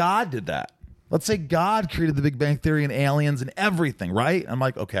 let's say God did that. Let's say God created the Big Bang Theory and aliens and everything, right? I'm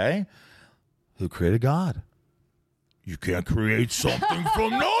like, okay, who created God? You can't create something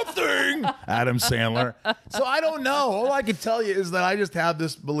from nothing. Ding! Adam Sandler. So I don't know. All I can tell you is that I just have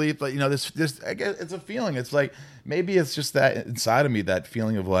this belief that, this I guess it's a feeling. It's like, maybe it's just that inside of me, that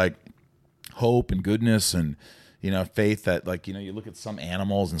feeling of like hope and goodness and, faith that, like, you look at some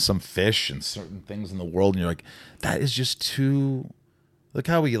animals and some fish and certain things in the world and you're like, that is just too, look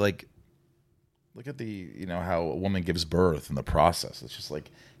how we like, look at the, how a woman gives birth and the process. It's just like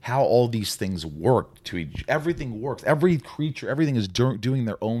how all these things work everything works. Every creature, everything is doing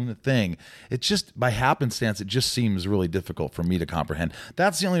their own thing. It just, by happenstance, it just seems really difficult for me to comprehend.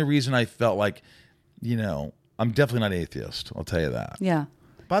 That's the only reason I felt like, I'm definitely not atheist. I'll tell you that. Yeah.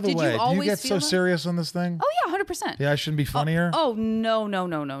 By the Did you way, do you always get feel so that? serious on this thing? Oh yeah, 100%. Yeah, I shouldn't be funnier. Oh no.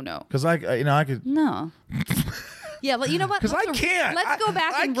 Because I could. No. Yeah, you know what? Because I can't. Let's go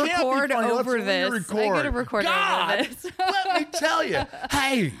back and I can't be record funny. over Let's this. re-record. I gotta record God, over this. let me tell you.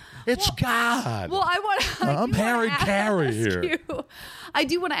 Hey, it's God. Well, I'm Harry Carey here. I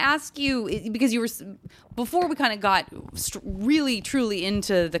do want to ask you, because you were, before we kind of got really truly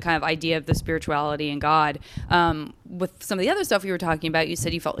into the kind of idea of the spirituality and God, with some of the other stuff you were talking about, you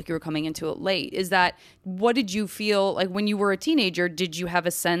said you felt like you were coming into it late. What did you feel like when you were a teenager? Did you have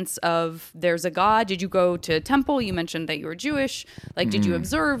a sense of there's a God? Did you go to temple? You mentioned that you were Jewish. Like, did you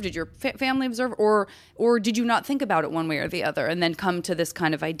observe? Did your family observe? Or did you not think about it one way or the other and then come to this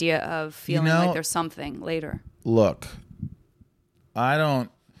kind of idea of feeling like there's something later? Look, I don't,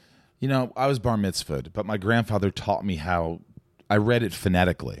 I was bar mitzvahed, but my grandfather taught me how, I read it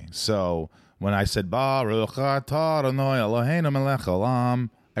phonetically. So when I said, Baruch atah Adonai Eloheinu melech haolam,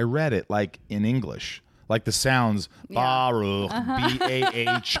 I read it like in English, like the sounds, Baruch, Baruck,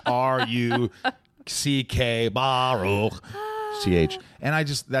 Baruch, CH. And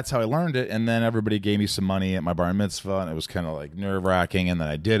that's how I learned it. And then everybody gave me some money at my bar mitzvah, and it was kind of like nerve wracking. And then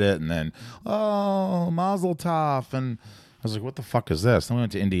I did it, and then, Mazel Tov. And I was like, what the fuck is this? Then we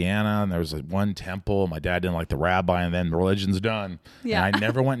went to Indiana, and there was like one temple. My dad didn't like the rabbi, and then religion's done. Yeah. And I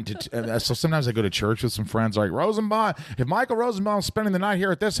never went into... so sometimes I go to church with some friends like, Rosenbaum, if Michael Rosenbaum's spending the night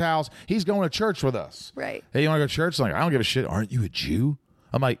here at this house, he's going to church with us. Right. Hey, you want to go to church? I'm like, I don't give a shit. Aren't you a Jew?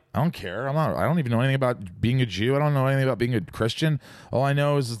 I'm like, I don't care. I don't even know anything about being a Jew. I don't know anything about being a Christian. All I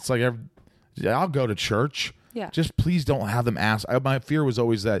know is it's like, I'll go to church. Yeah. Just please don't have them ask. My fear was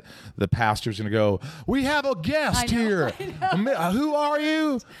always that the pastor's going to go, we have a guest here. Who are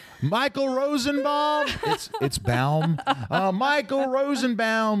you? Michael Rosenbaum? It's Baum. Michael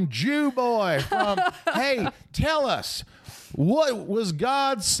Rosenbaum, Jew boy. Hey, tell us. What was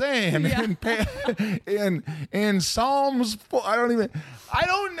God saying in Psalms 4? I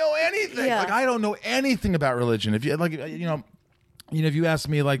don't know anything. Yeah. Like, I don't know anything about religion. If you if you ask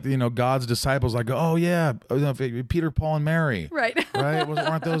me, like, God's disciples, I go, oh yeah, Peter, Paul, and Mary, Right. right?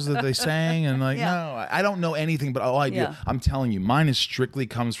 Weren't those that they sang? And like, no, I don't know anything. But all I do, Yeah. I'm telling you, mine is strictly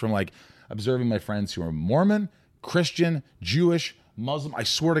comes from like observing my friends who are Mormon, Christian, Jewish, Muslim. I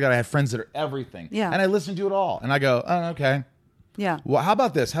swear to God, I have friends that are everything. Yeah. And I listen to it all, and I go, oh, okay. Yeah. Well, how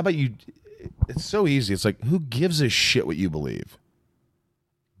about this? How about you? It's so easy. It's like, who gives a shit what you believe?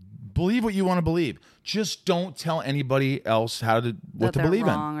 Believe what you want to believe. Just don't tell anybody else what That to they're believe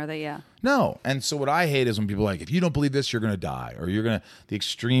wrong, or they, No. And so what I hate is when people are like, if you don't believe this, you're going to die. Or the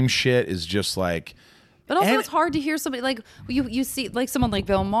extreme shit is just like. But also, it's hard to hear somebody like you see, like someone like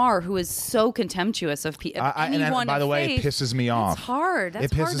Bill Maher, who is so contemptuous of anyone. By the way, faith. It pisses me off. It's hard. That's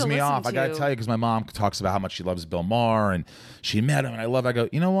it hard pisses to me listen off. I got to tell you, because my mom talks about how much she loves Bill Maher, and she met him, and I go,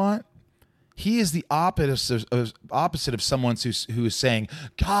 you know what? He is the opposite of someone who is saying,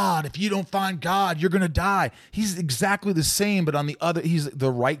 God, if you don't find God, you're going to die. He's exactly the same, but on the other, he's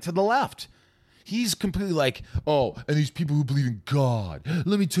the right to the left. He's completely like, oh, and these people who believe in God,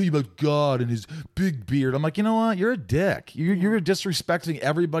 let me tell you about God and his big beard. I'm like, you know what? You're a dick. You're disrespecting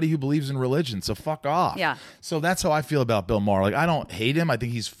everybody who believes in religion, so fuck off. Yeah. So that's how I feel about Bill Maher. Like, I don't hate him. I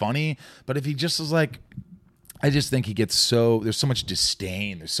think he's funny. But if he just is like, I just think he gets there's so much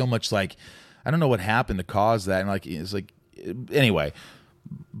disdain. There's so much like, I don't know what happened to cause that. And like, it's like, anyway.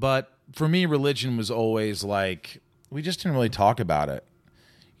 But for me, religion was always like, we just didn't really talk about it.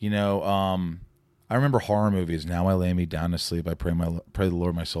 I remember horror movies. Now I lay me down to sleep. I pray the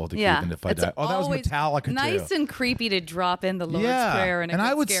Lord my soul to keep, and if I die. Oh, that was Metallica too. Nice and creepy to drop in the Lord's Prayer. And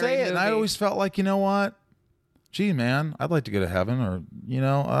I would say it, and I always felt like, you know what? Gee, man, I'd like to go to heaven, or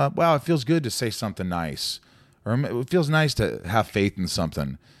wow, it feels good to say something nice, or it feels nice to have faith in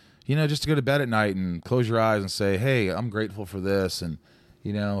something. Just to go to bed at night and close your eyes and say, hey, I'm grateful for this, and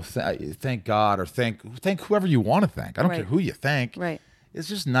thank God, or thank whoever you want to thank. I don't care who you thank. Right. It's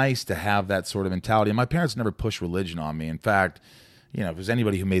just nice to have that sort of mentality. And my parents never pushed religion on me. In fact, if there's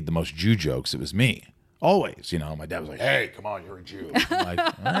anybody who made the most Jew jokes, it was me. Always, my dad was like, "Hey, come on, you're a Jew." I'm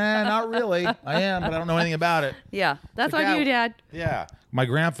like, not really. I am, but I don't know anything about it. Yeah, that's Like, on you, Dad. Yeah. My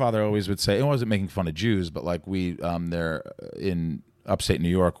grandfather always would say, it wasn't making fun of Jews, but like they're in upstate New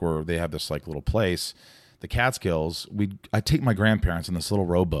York where they have this like little place, the Catskills. I'd take my grandparents in this little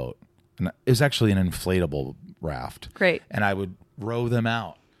rowboat, and it was actually an inflatable raft. Great. And I would row them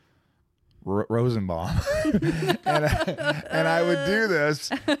out. Rosenbaum, and I would do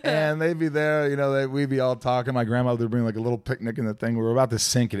this, and they'd be there. We'd be all talking. My grandmother would bring like a little picnic in the thing. We were about to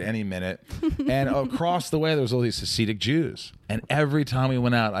sink at any minute, and across the way there was all these Hasidic Jews. And every time we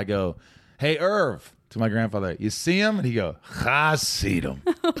went out, I go, "Hey, Irv," to my grandfather. "You see him?" And he go, "Hasidim."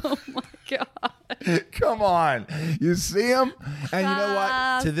 Oh my God. Come on, you see him? And you know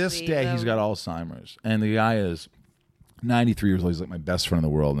what? To this day, he's got Alzheimer's, and the guy is 93 years old. He's like my best friend in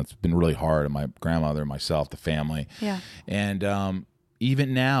the world, and it's been really hard on my grandmother, myself, the family. Yeah. And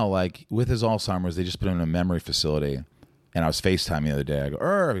even now, like with his Alzheimer's, they just put him in a memory facility. And I was FaceTiming the other day. I go,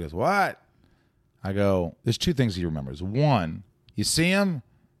 "Irv." He goes, "What?" I go, "There's two things he remembers. One, you see him?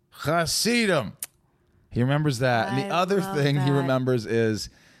 Hasidim." He remembers that. And the other thing he remembers is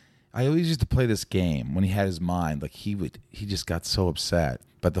I always used to play this game when he had his mind. Like he just got so upset.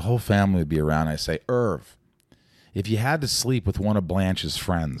 But the whole family would be around. I say, "Irv, if you had to sleep with one of Blanche's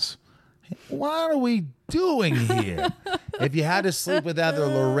friends, what are we doing here?" If you had to sleep with either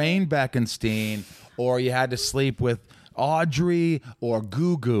Lorraine Beckenstein or you had to sleep with Audrey or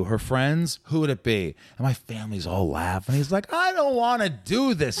Gugu, her friends, who would it be? And my family's all laughing. He's like, "I don't want to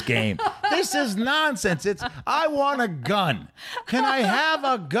do this game. This is nonsense. I want a gun. Can I have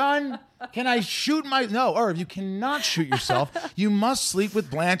a gun? Can I shoot No, Irv, you cannot shoot yourself. You must sleep with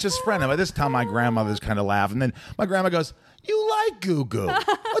Blanche's friend." And by this time, my grandmother's kind of laughing. Then my grandma goes, "You like Gugu.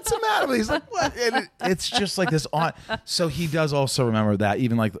 What's the matter with you?" He's like, "What?" And it's just like this on. So he does also remember that.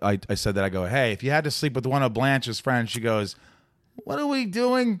 Even like I said that, I go, "Hey, if you had to sleep with one of Blanche's friends," she goes, "What are we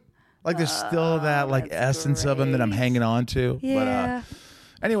doing?" Like there's still that like essence of him that I'm hanging on to. Yeah.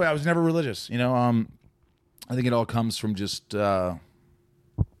 But anyway, I was never religious. I think it all comes from just,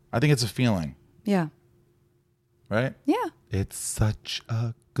 I think it's a feeling, Yeah. right? Yeah. It's such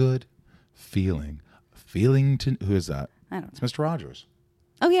a good feeling. Who is that? I don't know. It's Mr. Rogers.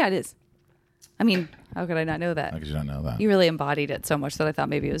 Oh, yeah, it is. I mean, how could I not know that? How could you not know that? You really embodied it so much that I thought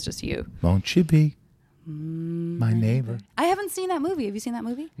maybe it was just you. Won't you be my neighbor? I haven't seen that movie. Have you seen that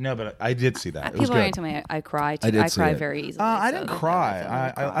movie? No, but I did see that. It was People are good. going to me. I cry. Too. I did I see cry it. very easily. I so didn't that cry.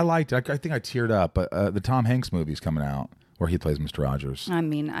 definitely I liked it. I think I teared up. But the Tom Hanks movie's coming out where he plays Mr. Rogers. I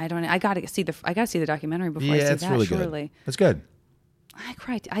mean, I don't. I got to see the documentary before I see it's that. really surely. good. It's good. I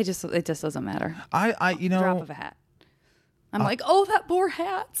cried. It just doesn't matter. I Drop of a hat. I'm like, oh, that poor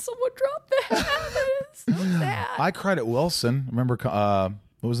hat. Someone dropped the hat. That is so sad. I cried at Wilson. Remember,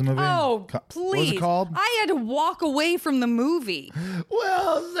 what was the movie? Oh, What please. was it called? I had to walk away from the movie.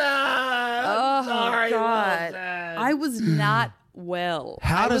 Wilson. Oh, God. I was not well.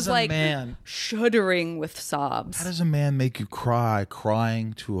 How I does was a like man- shuddering with sobs. How does a man make you cry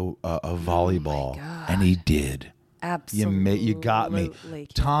crying to a volleyball? And he did. Absolutely. You got me.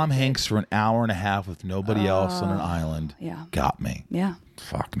 Tom Hanks for an hour and a half with nobody else on an island. yeah. Got me. Yeah.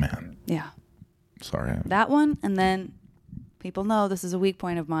 Fuck, man. Yeah. Sorry. That one, and then people know this is a weak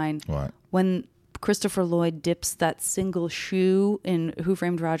point of mine. What? When Christopher Lloyd dips that single shoe in Who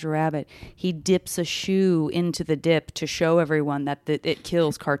Framed Roger Rabbit, he dips a shoe into the dip to show everyone that it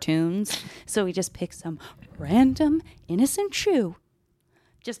kills cartoons. So he just picks some random innocent shoe,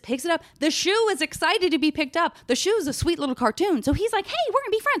 just picks it up. The shoe is excited to be picked up. The shoe is a sweet little cartoon. So he's like, hey, we're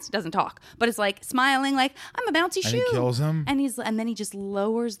going to be friends. Doesn't talk, but it's like smiling like, I'm a bouncy shoe. And he kills him? And then he just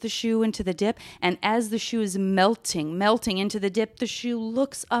lowers the shoe into the dip. And as the shoe is melting into the dip, the shoe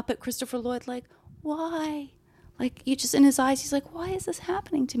looks up at Christopher Lloyd like, why? Like, you just in his eyes, he's like, why is this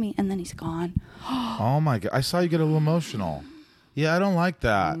happening to me? And then he's gone. Oh my God. I saw you get a little emotional. Yeah, I don't like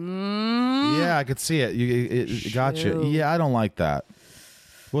that. Yeah, I could see it. It got you. Yeah, I don't like that.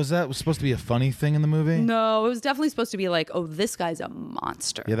 Was that supposed to be a funny thing in the movie? No, it was definitely supposed to be like, oh, this guy's a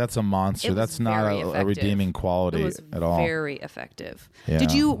monster. Yeah, that's a monster. It was That's not very a effective. redeeming quality It was at all. very effective. Yeah.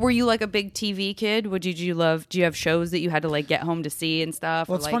 Were you like a big TV kid? Do you have shows that you had to like get home to see and stuff?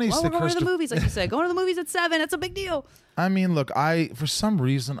 Well, or it's like, funny you well, said we're going to the Christopher- movies, like you said. Going to the movies at 7, that's a big deal. I mean, look, for some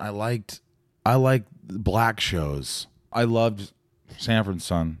reason I liked black shows. I loved Sanford and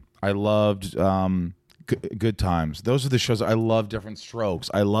Son. I loved Good Times. Those are the shows I loved. Different Strokes.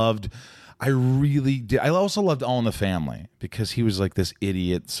 I really did. I also loved All in the Family because he was like this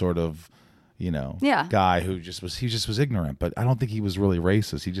idiot sort of, Yeah. guy who just was ignorant. But I don't think he was really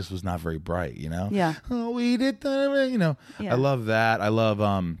racist. He just was not very bright, Yeah. Oh, we did, Yeah. I love that. I love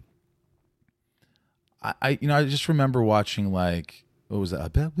I just remember watching like, what was that? I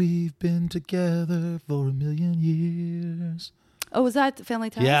bet we've been together for a million years. Oh, was that Family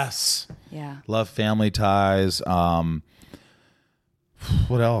Ties? Yes. Yeah. Love Family Ties.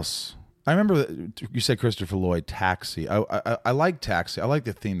 What else? I remember you said Christopher Lloyd, Taxi. I like Taxi. I like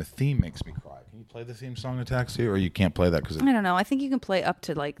the theme. The theme makes me cry. Can you play the theme song of Taxi, or you can't play that because I don't know. I think you can play up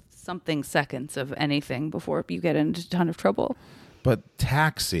to like something seconds of anything before you get into a ton of trouble. But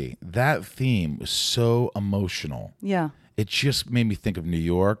Taxi, that theme was so emotional. Yeah. It just made me think of New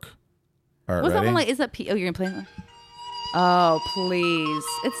York. All right, Was that ready? one like, is that, oh, you're going to play that? Oh, please.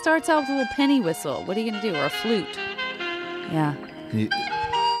 It starts out with a little penny whistle. What are you going to do? Or a flute? Yeah. You-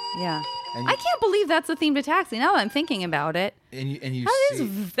 Yeah. And I can't believe that's the theme to Taxi now that I'm thinking about it. and you That see,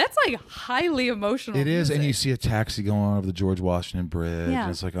 that's like highly emotional. it is, and music. you see a taxi going on over the George Washington Bridge. Yeah.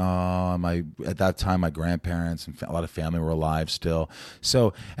 And it's like, at that time, my grandparents and a lot of family were alive still.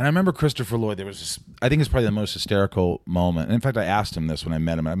 So, and I remember Christopher Lloyd. There was this, I think it's probably the most hysterical moment. And in fact, I asked him this when I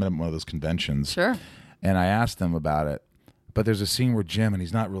met him. I met him at one of those conventions. Sure. And I asked him about it. But there's a scene where Jim, and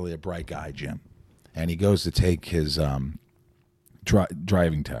he's not really a bright guy, Jim, and he goes to take his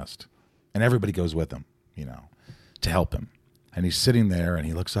driving test. And everybody goes with him, to help him. And he's sitting there, and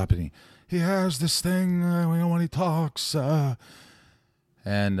he looks up, and he has this thing when he talks. And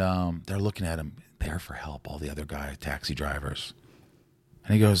they're looking at him, there for help, all the other taxi drivers.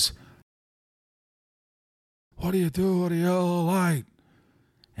 And he goes, what do you do at a yellow light?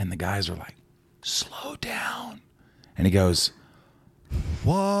 And the guys are like, slow down. And he goes,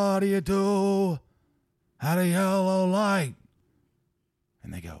 what do you do at a yellow light?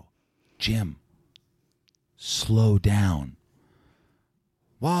 And they go, Jim, slow down.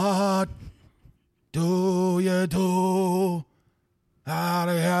 What do you do at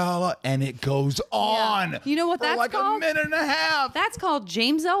a yellow? And it goes on. You know what for that's like called? a minute and a half. That's called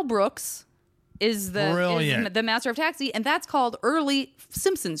James L. Brooks is Brilliant. the master of Taxi, and that's called early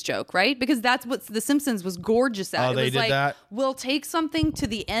Simpsons joke, right? Because that's what the Simpsons was gorgeous at. Oh, it they was did like, that? we'll take something to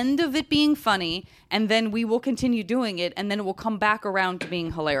the end of it being funny, and then we will continue doing it, and then it will come back around to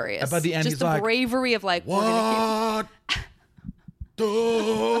being hilarious. And by the end, just he's the like, bravery of like, we're gonna keep.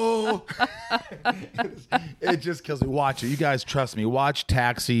 What do? It just kills me. Watch it. You guys trust me. Watch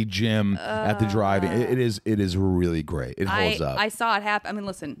Taxi Jim at the driving. It is really great. It holds up. I saw it happen. I mean,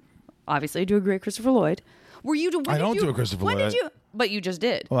 listen, obviously I do a great Christopher Lloyd. Were you? I don't do a Christopher when Lloyd. did you? But you just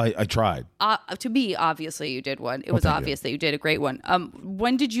did. Well, I tried. To me, obviously, you did one. It was thank obvious that you did a great one.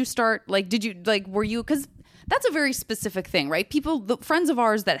 When did you start? Like, were you? Because that's a very specific thing, right? The friends of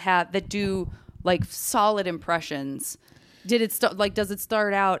ours that do like solid impressions. Did it start? Like, does it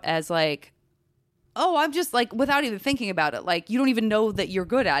start out as like, oh, I'm just like, without even thinking about it, like you don't even know that you're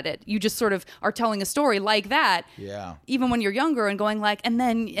good at it. You just sort of are telling a story like that. Yeah. Even when you're younger and going like, and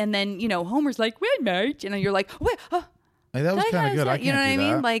then Homer's like, wait, mate, and then you're like, wait. Hey, that was kind of good. I can't you know what I do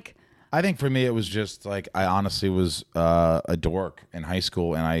mean? that. Like, I think for me, it was just like I honestly was a dork in high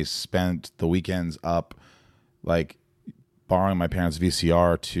school, and I spent the weekends up, like borrowing my parents'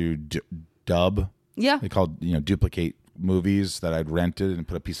 VCR to dub. Yeah. They called duplicate movies that I'd rented and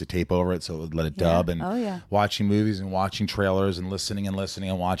put a piece of tape over it so it would let it dub, and watching movies and watching trailers and listening and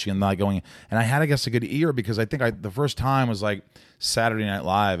watching and not going. And I had, I guess, a good ear because I think the first time was like Saturday Night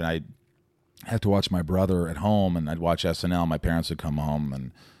Live, and I had to watch my brother at home, and I'd watch SNL. My parents would come home,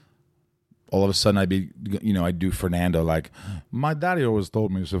 and all of a sudden I'd do Fernando. Like, my daddy always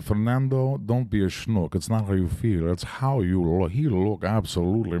told me, he said, Fernando, don't be a schnook. It's not how you feel. It's how you look. He look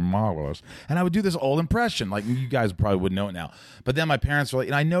absolutely marvelous. And I would do this old impression. Like, you guys probably wouldn't know it now. But then my parents were like,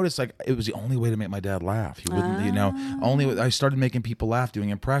 and I noticed like it was the only way to make my dad laugh. He wouldn't, I started making people laugh doing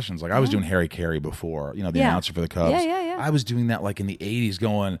impressions. Like I was doing Harry Carey before, the announcer for the Cubs. Yeah. I was doing that like in the 80s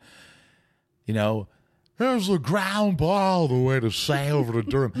going, here's the ground ball the way to say over to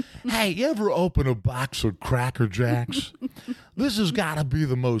Durham. Hey, you ever open a box of Cracker Jacks? This has got to be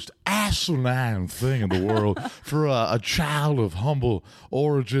the most asinine thing in the world for a child of humble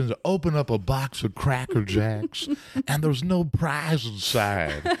origins to open up a box of Cracker Jacks and there's no prize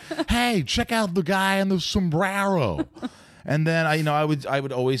inside. Hey, check out the guy in the sombrero. And then I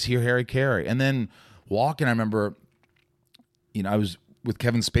would always hear Harry Carey. And then walking, I remember, I was with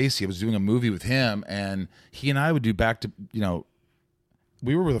Kevin Spacey. I was doing a movie with him, and he and I would do back to,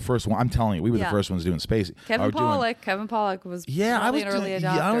 we were the first one. I'm telling you, we were the first ones doing Spacey. Kevin Pollock was I was an early doing,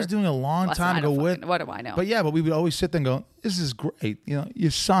 adopter. I was doing a long time ago with. What do I know? But we would always sit there and go, "This is great." Your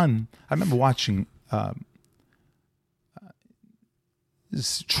son. I remember watching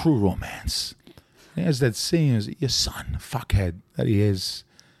this True Romance. There's that scene. Your son, fuckhead that he is,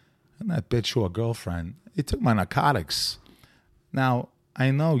 and that bitch or girlfriend. He took my narcotics. Now,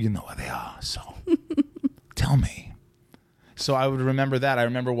 I know you know where they are, so tell me. So I would remember that. I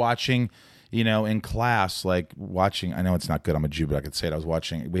remember watching, in class, like watching, I know it's not good, I'm a Jew, but I could say it. I was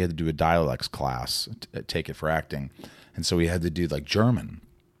watching, we had to do a dialects class, take it for acting. And so we had to do like German,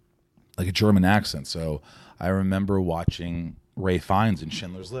 like a German accent. So I remember watching Ray Fiennes in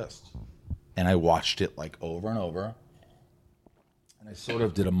Schindler's List. And I watched it like over and over. And I sort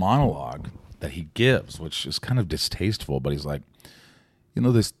of did a monologue that he gives, which is kind of distasteful, but he's like,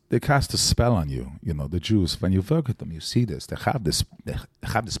 they cast a spell on you. The Jews, when you work with them, you see this. They have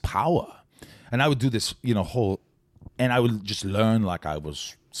this power. And I would do this, and I would just learn like I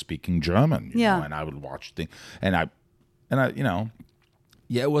was speaking German. You know, and I would watch things, and I,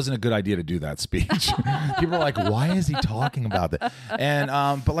 yeah, it wasn't a good idea to do that speech. People were like, "Why is he talking about that?" And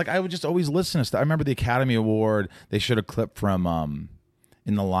but like I would just always listen to stuff. I remember the Academy Award. They showed a clip from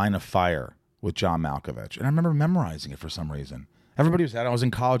In the Line of Fire with John Malkovich, and I remember memorizing it for some reason. Everybody was at it. I was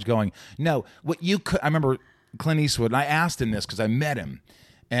in college going, "No, what you could." I remember Clint Eastwood, and I asked him this because I met him,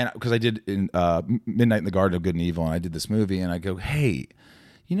 and because I did in Midnight in the Garden of Good and Evil, and I did this movie, and I go, "Hey,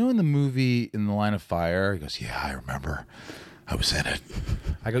 in the movie In the Line of Fire?" He goes, "Yeah, I remember. I was in it."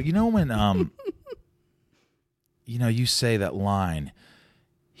 I go, when you say that line,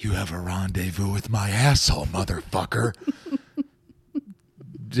 "You have a rendezvous with my asshole, motherfucker."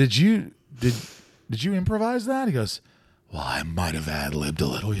 Did you improvise that? He goes, "Well, I might have ad-libbed a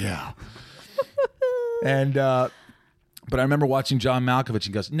little, yeah." And but I remember watching John Malkovich, and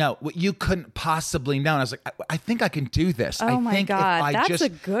he goes, "No, what you couldn't possibly know." And I was like, I think I can do this. Oh I my think God, if I that's just a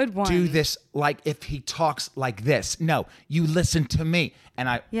good one. do this, like if he talks like this. No, you listen to me. And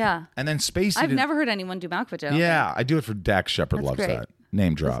and then Spacey. I've never heard anyone do Malkovich. I don't Yeah, I do it for Dax Shepard. That's Loves great. that.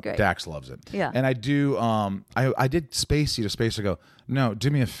 Name drop. great. Dax loves it. Yeah. And I do. I did Spacey to Spacey. I go, "No, do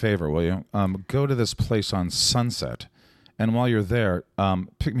me a favor, will you? Go to this place on Sunset, and while you're there,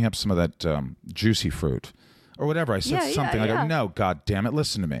 pick me up some of that juicy fruit, or whatever." I said something. I go, "No, God damn it,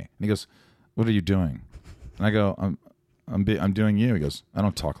 listen to me." And he goes, "What are you doing?" And I go, I'm doing you." He goes, "I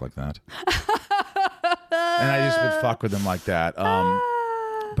don't talk like that." And I just would fuck with him like that.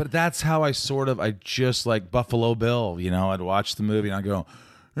 But that's how I just like Buffalo Bill, I'd watch the movie and I'd go,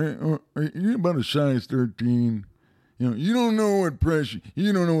 "Hey, you're about a size 13. You don't know what pressure,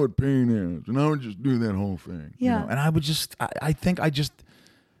 you don't know what pain is." And I would just do that whole thing. Yeah. And I would just, I think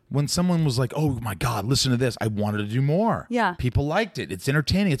when someone was like, "Oh my God, listen to this," I wanted to do more. Yeah. People liked it. It's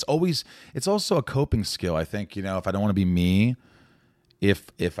entertaining. It's also a coping skill. I think, if I don't want to be me,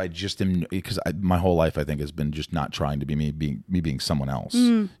 if I just am, because my whole life I think has been just not trying to be me being someone else,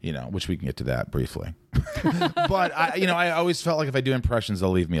 which we can get to that briefly. But I always felt like if I do impressions,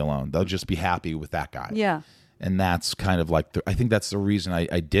 they'll leave me alone. They'll just be happy with that guy. Yeah. And that's kind of like, I think that's the reason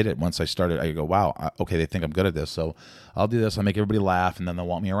I did it. Once I started, I go, wow, okay, they think I'm good at this. So I'll do this. I'll make everybody laugh, and then they'll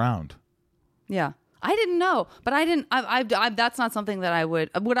want me around. Yeah. I didn't know, but I didn't. That's not something that I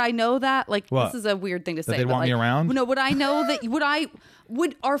would. Would I know that? Like, What? this is a weird thing to say. That they'd want me around? No, would I know that?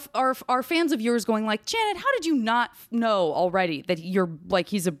 Would our fans of yours going like, "Janet, how did you not know already that you're like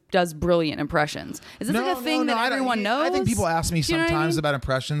does brilliant impressions"? Is this like a thing that everyone knows? I think people ask me Do you know what I sometimes mean? about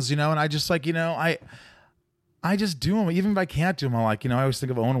impressions, and I just like, I just do them. Even if I can't do them, I'm like, I always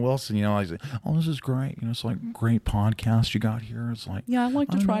think of Owen Wilson. I say, "Oh, this is great. It's like great podcast you got here." It's like, Yeah, I like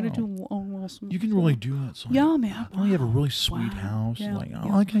to don't try to know. do Owen Wilson. You can really do it. It's like, Yeah, man. Oh, you have a really sweet house. Yeah, Like, I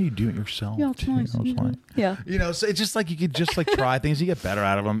yeah. like how you do it yourself. Yeah, it's too. nice. It's like, Yeah. so it's just like you could just like try things. You get better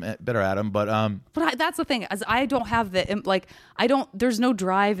at them. But But that's the thing, as I don't have the I don't. There's no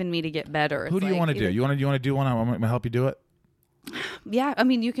drive in me to get better. who It's do you like want to do? either- You want to do one? I'm going to help you do it. Yeah, I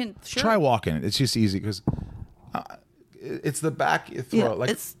mean, you can sure. Try walking. It's just easy because it's the back of your throat.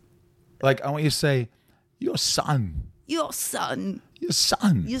 Yeah, like I want you to say, "Your son, your son, your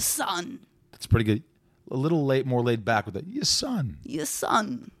son." your son, That's pretty good. A little more laid back with it. Your son, your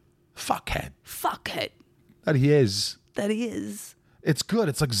son. fuckhead. Fuckhead That he is. that he is. It's good.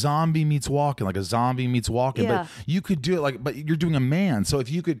 It's like zombie meets walking, like a zombie meets walking. Yeah. But you could do it but you're doing a man. So if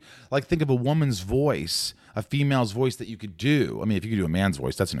you could like think of a woman's voice, a female's voice that you could do. I mean, if you could do a man's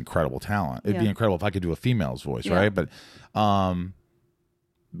voice, that's an incredible talent. It'd be Yeah. incredible if I could do a female's voice, Yeah. right? But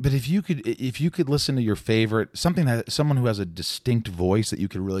if you could listen to your favorite someone who has a distinct voice that you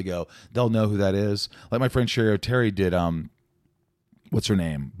could really go, they'll know who that is. Like my friend Sherry O'Terry did. What's her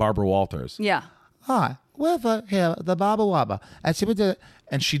name? Barbara Walters. Yeah. Hi, we're here, the Baba Waba. And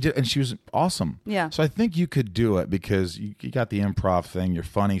she did, and she was awesome. Yeah. So I think you could do it because you got the improv thing. You're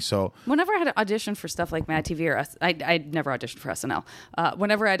funny. So Whenever I had to audition for stuff like Mad TV or I'd never auditioned for SNL.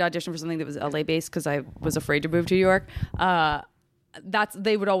 Whenever I'd audition for something that was LA based because I was afraid to move to New York,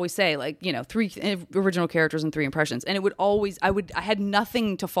 they would always say like, 3 original characters and 3 impressions. And it would always, I had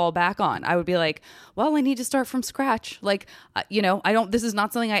nothing to fall back on. I would be like, well, I need to start from scratch. Like, this is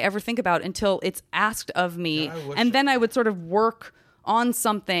not something I ever think about until it's asked of me. And then I would sort of work on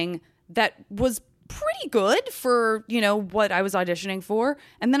something that was pretty good for, what I was auditioning for.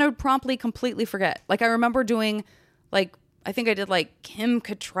 And then I would promptly completely forget. Like I remember doing like, I think I did like Kim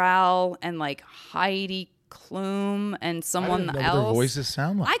Cattrall and like Heidi Klum and someone I don't know else. what their voices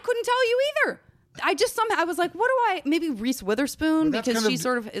sound like. I couldn't tell you either. I just somehow I was like, what do I? Maybe Reese Witherspoon That's because kind of- she's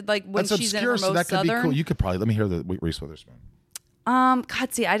sort of like when That's she's obscure, in her so most that could southern. be cool. You could probably let me hear the Reese Witherspoon.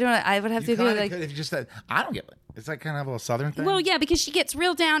 God, see, I don't know. I would have You to be kinda like, could if you just said, I don't get it. It's like kind of a little southern thing. well, yeah, because she gets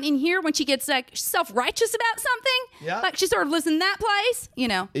real down in here when she gets like self-righteous about something. Yeah. Like she sort of lives in that place,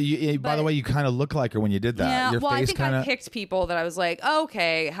 By the way, you kind of look like her when you did that. Yeah, Your well, I face think kind I of. picked people that I was like,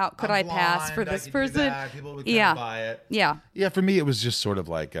 okay, how could I pass for this person? People would Yeah. buy it. Yeah. Yeah, for me, it was just sort of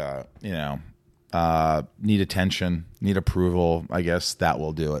like, need attention, need approval. I guess that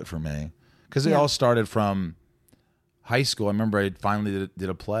will do it for me. Because it all started from high school. I remember I finally did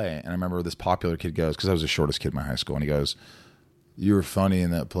a play, and I remember this popular kid goes, because I was the shortest kid in my high school, and he goes, "You were funny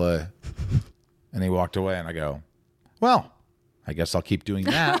in that play." And he walked away, and I go, well, I guess I'll keep doing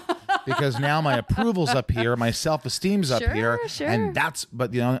that. Because now my approval's up here, my self-esteem's up here, Sure. and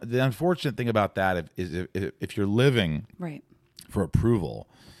but the unfortunate thing about that is if you're living Right. for approval,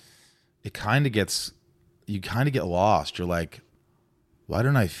 you kind of get lost. You're like, why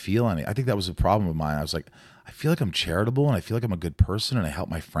don't I feel any? I think that was a problem of mine. I was like, I feel like I'm charitable and I feel like I'm a good person and I help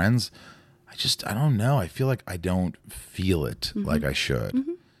my friends. I don't know. I feel like I don't feel it like I should.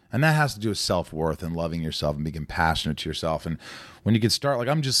 And that has to do with self-worth and loving yourself and being compassionate to yourself. And when you get like,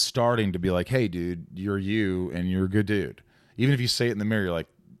 I'm just starting to be like, hey, dude, you're you and you're a good dude. Even if you say it in the mirror, you're like,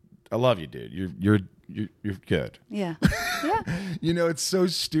 I love you, dude. You're good. Yeah. Yeah. It's so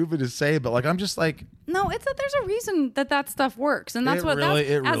stupid to say, but like, I'm just like, No, there's a reason that stuff works, and that's It what. really-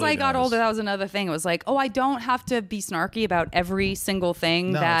 As it really I got does. older, that was another thing. It was like, oh, I don't have to be snarky about every single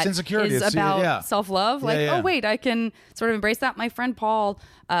thing No, that it's insecurity. is It's- about yeah. self-love. Like, yeah. oh wait, I can sort of embrace that. My friend Paul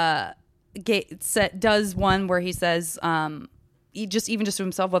does one where he says. Even just to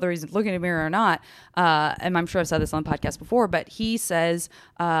himself, whether he's looking in a mirror or not, and I'm sure I've said this on the podcast before, but he says,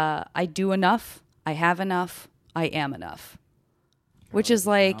 I do enough, I have enough, I am enough. Which is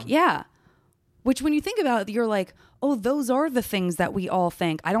like, yeah. Which when you think about it, you're like, oh, those are the things that we all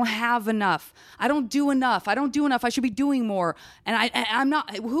think. I don't have enough. I don't do enough. I should be doing more. And I'm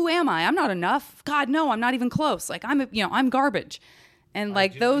not, who am I? I'm not enough. God, no, I'm not even close. Like I'm garbage. And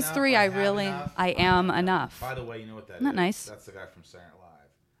like those three, I am enough. By the way, you know what that Isn't that is? nice? That's the guy from Saturday Night Live.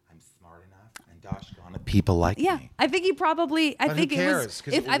 I'm smart enough, and doggone it, people like Yeah, me. I think he probably. I But think who cares?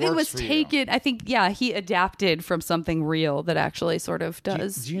 'Cause it I think it was works for you. taken. I think he adapted from something real that actually sort of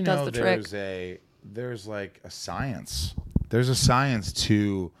does Do you does know the trick. there's like a science. There's a science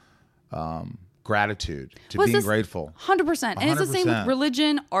to gratitude, to being grateful. 100%. And it's the same with 100%.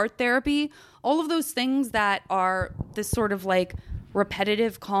 religion, art therapy, all of those things that are this sort of like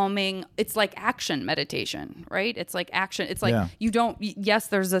repetitive calming. It's like action meditation, right? It's like action. It's like Yeah. you don't, yes,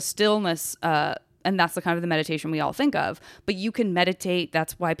 there's a stillness, and that's the kind of the meditation we all think of, but you can meditate.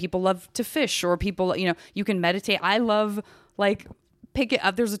 That's why people love to fish, or people, you can meditate. I love like pick it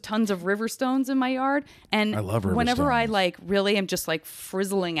up. There's tons of river stones in my yard. And I love river whenever I stones. like really am just like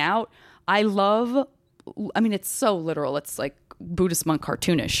frizzling out, it's so literal. It's like Buddhist monk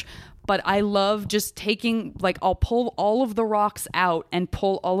cartoonish. But I love just taking, like, I'll pull all of the rocks out and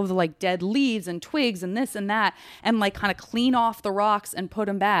pull all of the, like, dead leaves and twigs and this and that and, like, kind of clean off the rocks and put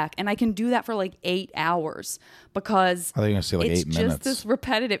them back. And I can do that for, like, 8 hours because I think you're gonna say, like, it's 8 just minutes. this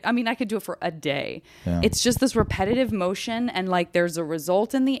repetitive. I could do it for a day. Yeah. It's just this repetitive motion and, like, there's a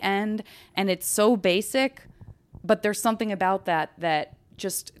result in the end. And it's so basic, but there's something about that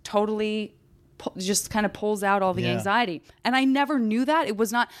just totally just kind of pulls out all the anxiety. And I never knew that. It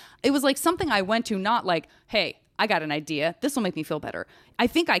was like something I went to, not like, hey, I got an idea. This will make me feel better. I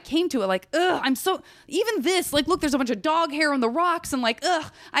think I came to it like, even this, like, look, there's a bunch of dog hair on the rocks and like,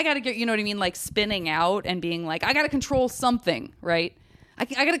 I got to get, you know what I mean? Like spinning out and being like, I got to control something, right? I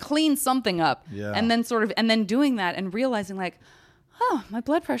got to clean something up. Yeah. And then doing that and realizing like, oh, my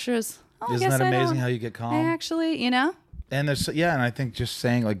blood pressure is, I Isn't guess that I amazing don't- how you get calm? I actually, And there's and I think just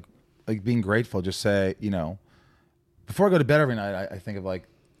saying like being grateful, just say, before I go to bed every night, I think of like,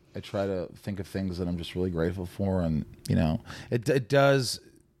 I try to think of things that I'm just really grateful for. And, it does,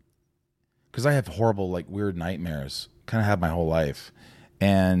 because I have horrible, like weird nightmares, kind of have my whole life.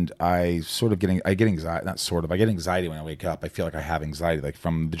 And I get anxiety, I get anxiety when I wake up. I feel like I have anxiety, like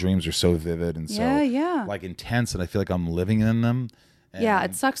the dreams are so vivid and so like intense, and I feel like I'm living in them. And,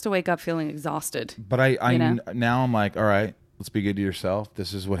 it sucks to wake up feeling exhausted. But now I'm like, all right, let's be good to yourself.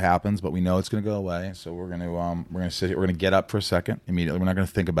 This is what happens, but we know it's going to go away. So we're going to sit here. We're going to get up for a second immediately. We're not going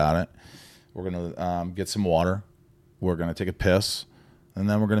to think about it. We're going to get some water. We're going to take a piss, and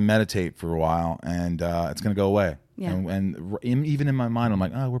then we're going to meditate for a while, and it's going to go away. Yeah. And even in my mind, I'm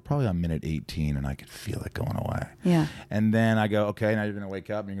like, oh, we're probably on minute 18, and I could feel it going away. Yeah. And then I go, okay, now you're going to wake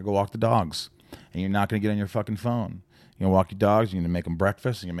up, and you're going to go walk the dogs, and you're not going to get on your fucking phone. You're going to walk your dogs, you're going to make them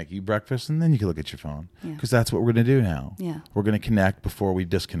breakfast, you're going to make you breakfast, and then you can look at your phone. Because that's what we're going to do now. Yeah. We're going to connect before we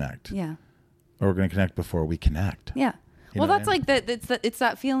disconnect. Yeah. Or we're going to connect before we connect. Yeah. You Well, know that's what I mean? like it's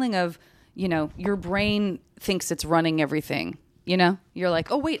that feeling of, your brain thinks it's running everything. You're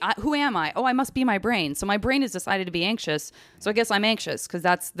like, oh wait, who am I? Oh, I must be my brain. So my brain has decided to be anxious. So I guess I'm anxious because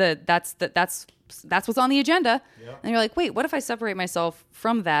that's what's on the agenda. Yep. And you're like, wait, what if I separate myself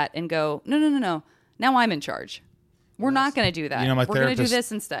from that and go, no. Now I'm in charge. We're not going to do that. We're going to do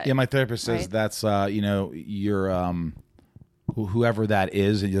this instead. Yeah, my therapist says that's your whoever that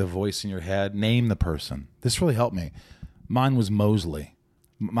is, the voice in your head. Name the person. This really helped me. Mine was Mosley.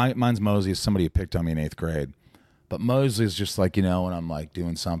 Mine's Mosley is somebody who picked on me in 8th grade. But Mosley is just like, when I'm like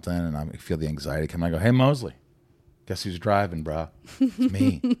doing something and I feel the anxiety come, I go, hey, Mosley, guess who's driving, bro? It's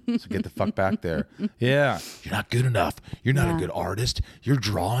me. So get the fuck back there. Yeah. You're not good enough. You're not a good artist. You're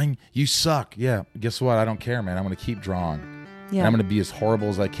drawing. You suck. Yeah. Guess what? I don't care, man. I'm going to keep drawing. Yeah. And I'm going to be as horrible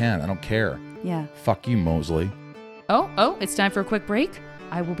as I can. I don't care. Yeah. Fuck you, Mosley. Oh, it's time for a quick break.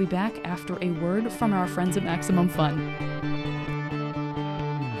 I will be back after a word from our friends at Maximum Fun.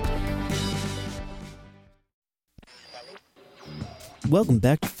 Welcome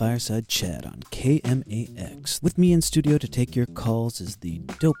back to Fireside Chat on KMAX. With me in studio to take your calls is the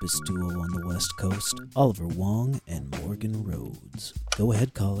dopest duo on the West Coast, Oliver Wong and Morgan Rhodes. Go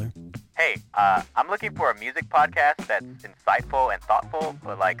ahead, caller. Hey, I'm looking for a music podcast that's insightful and thoughtful,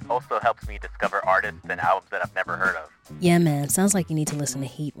 but also helps me discover artists and albums that I've never heard of. Yeah, man. Sounds like you need to listen to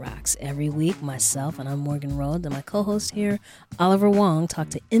Heat Rocks. Every week, myself, and I'm Morgan Rhodes, and my co-host here, Oliver Wong, talk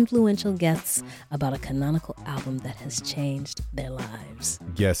to influential guests about a canonical album that has changed their lives.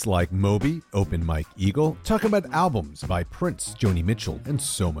 Guests like Moby, Open Mike Eagle, talk about albums by Prince, Joni Mitchell, and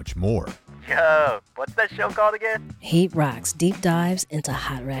so much more. Yo, what's that show called again? Heat Rocks, deep dives into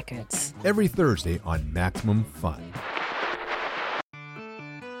hot records. Every Thursday on Maximum Fun.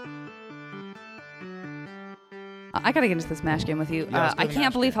 I got to get into this MASH game with you. Yeah, I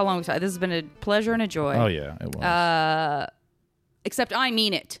can't believe how long we've talked. This has been a pleasure and a joy. Oh, yeah, it was. Except I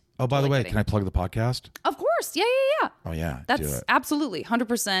mean it. Oh, by the way, kidding. can I plug the podcast? Of course. Yeah. Oh, yeah, do That's it. absolutely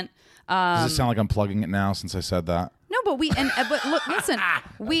 100%. Does it sound like I'm plugging it now since I said that? No, but but look, listen,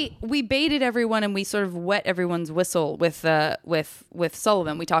 we baited everyone and we sort of wet everyone's whistle with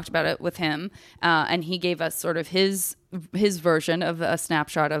Sullivan. We talked about it with him, and he gave us sort of his version of a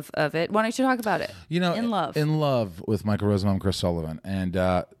snapshot of it. Why don't you talk about it? In Love with Michael Rosenbaum, Chris Sullivan,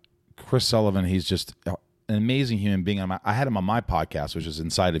 and Chris Sullivan. He's just an amazing human being. I had him on my podcast, which is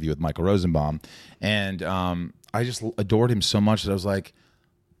Inside of You with Michael Rosenbaum, and I just adored him so much that I was like,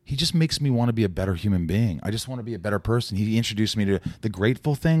 he just makes me want to be a better human being. I just want to be a better person. He introduced me to the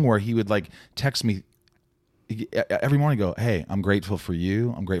grateful thing where he would text me every morning, go, hey, I'm grateful for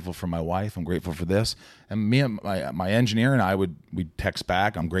you. I'm grateful for my wife. I'm grateful for this. And me and my engineer and we'd text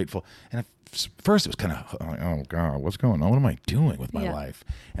back, I'm grateful. And at first it was kind of, oh God, what's going on? What am I doing with my life?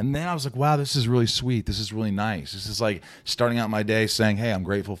 And then I was like, wow, this is really sweet. This is really nice. This is like starting out my day saying, hey, I'm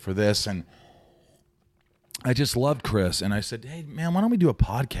grateful for this. And I just loved Chris, and I said, hey, man, why don't we do a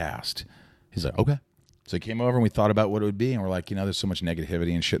podcast? He's like, okay. So he came over, and we thought about what it would be, and we're like, there's so much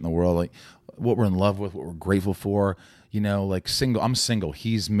negativity and shit in the world, like what we're in love with, what we're grateful for, single. I'm single.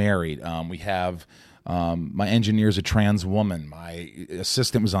 He's married. We have my engineer's a trans woman. My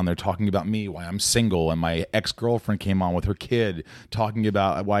assistant was on there talking about me, why I'm single, and my ex-girlfriend came on with her kid talking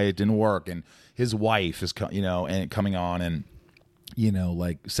about why it didn't work, and his wife is, and coming on, and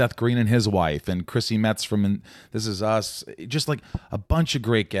like Seth Green and his wife, and Chrissy Metz from This Is Us, just like a bunch of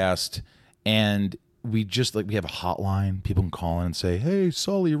great guests. And we just we have a hotline. People can call in and say, hey,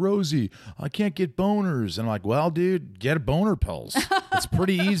 Sully, Rosie, I can't get boners. And I'm like, well, dude, get a boner pills. It's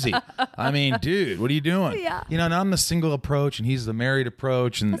pretty easy. I mean, dude, what are you doing? Yeah. And I'm the single approach and he's the married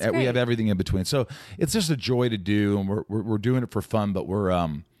approach, and we have everything in between. So it's just a joy to do, and we're doing it for fun, but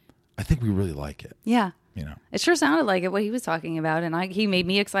I think we really like it. Yeah. It sure sounded like it, what he was talking about, and he made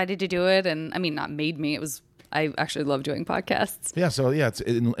me excited to do it. And I mean, not made me, I actually love doing podcasts. Yeah, so it's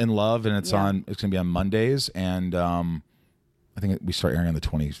in Love, and it's going to be on Mondays, and I think we start airing on the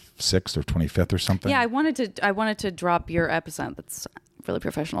 26th or 25th or something. Yeah, I wanted to drop your episode. That's really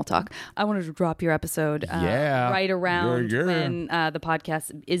professional talk. I wanted to drop your episode right around when the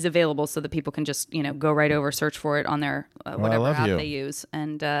podcast is available, so that people can just go right over, search for it on their whatever app they use,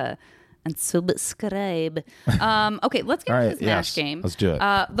 and subscribe. Okay, let's get into this Smash game. Let's do it.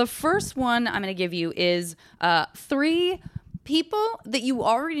 The first one I'm going to give you is 3 people that you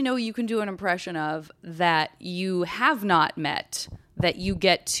already know you can do an impression of that you have not met that you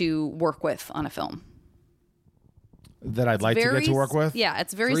get to work with on a film. That I'd like to get to work with? Yeah,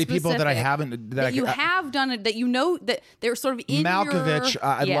 it's very 3 specific. people that I haven't... That you have done it, that you know that they're sort of in Malkovich,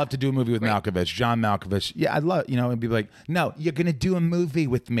 I'd love to do a movie with Malkovich. John Malkovich. Yeah, I'd love, and be like, no, you're going to do a movie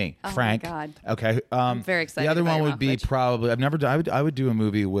with me, Frank. Oh, my God. Okay. I'm very excited. The other about one would be Malkovich. probably... I've never done... I would do a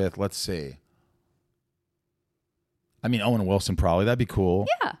movie with, let's see. I mean, Owen Wilson probably. That'd be cool.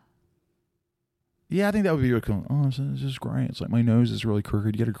 Yeah. Yeah, I think that would be really cool. Oh, this is great. It's like my nose is really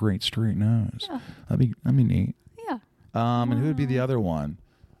crooked. You get a great straight nose. Yeah. That'd be neat. Yeah. And who would be the other one?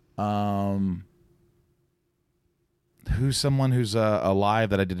 Who's someone who's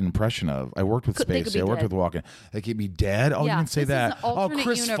alive that I did an impression of? I worked with They could Spacey. be I worked dead. with Walken. They could be dead. Oh, Yeah, you didn't say this is that. an Oh, alternate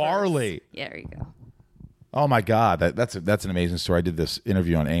Chris universe. Farley. Yeah, there you go. Oh my God, that's an amazing story. I did this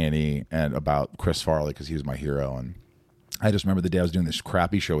interview on A&E and about Chris Farley because he was my hero, and I just remember the day I was doing this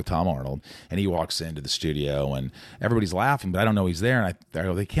crappy show with Tom Arnold, and he walks into the studio, and everybody's laughing, but I don't know he's there, and I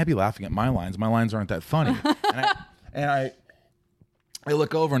go, they can't be laughing at my lines. My lines aren't that funny. and I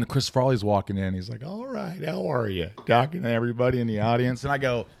look over, and Chris Farley's walking in. He's like, all right, how are you? Talking to everybody in the audience. And I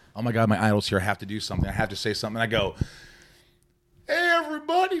go, oh, my God, my idol's here. I have to do something. I have to say something. And I go, hey,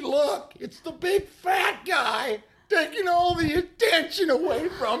 everybody, look. It's the big fat guy taking all the attention away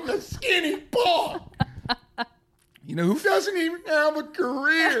from the skinny punk. Who doesn't even have a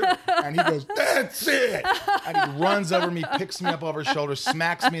career? And he goes, that's it. And he runs over me, picks me up over his shoulder,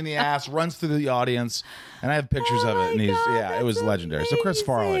 smacks me in the ass, runs through the audience. And I have pictures of it. And it was legendary. So Chris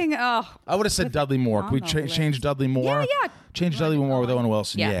Farley. Oh, I would have said Dudley Moore. Can we change Dudley Moore? Yeah. Change Dudley Moore with Owen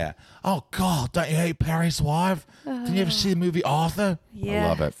Wilson. Yeah. Oh, God, don't you hate Perry's Wife? Didn't you ever see the movie Arthur? Yes. I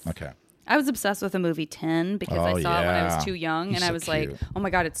love it. Okay. I was obsessed with the movie 10 because I saw it when I was too young, He's and I so was cute. like, oh my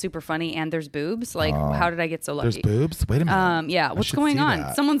God, it's super funny, and there's boobs. Like, how did I get so lucky? There's boobs? Wait a minute. Yeah, I what's should going see on?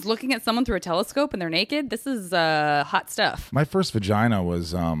 that. Someone's looking at someone through a telescope and they're naked? This is hot stuff. My first vagina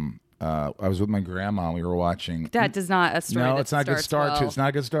was I was with my grandma and we were watching. That does not a story. No, that it's not a good starts start. well. It's not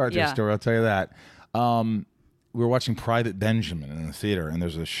a good start to Yeah. a story. I'll tell you that. We were watching Private Benjamin in the theater, and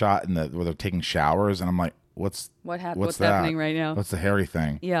there's a shot where they're taking showers, and I'm like, What's What's that? happening right now? What's the hairy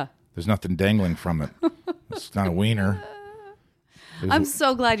thing? Yeah. There's nothing dangling from it. It's not a wiener. I'm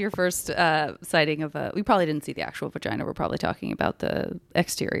so glad your first sighting of we probably didn't see the actual vagina. We're probably talking about the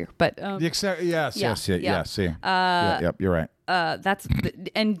exterior, but Yes. See. Yep. You're right. that's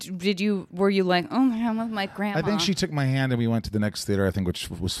and were you like, oh my God, I'm with my grandma? I think she took my hand and we went to the next theater. I think which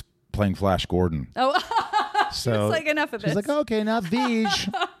was playing Flash Gordon. Oh, so it's like enough of this. She's like, okay, not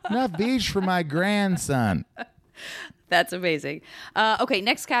Vij for my grandson. That's amazing. Okay,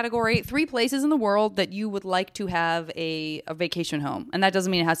 next category: 3 places in the world that you would like to have a vacation home, and that doesn't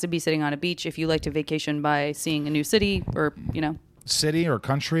mean it has to be sitting on a beach. If you like to vacation by seeing a new city, or city or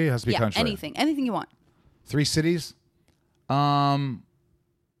country, it has to be country. anything you want. 3 cities.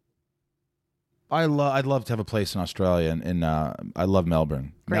 I'd love to have a place in Australia, and I love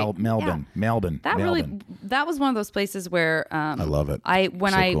Melbourne. Great. Melbourne. That was one of those places where I love it.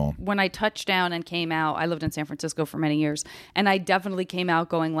 When I touched down and came out, I lived in San Francisco for many years, and I definitely came out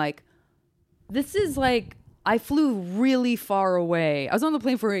going like, this is like, I flew really far away. I was on the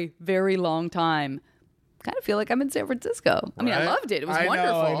plane for a very long time. Kind of feel like I'm in San Francisco. I mean, I loved it. It was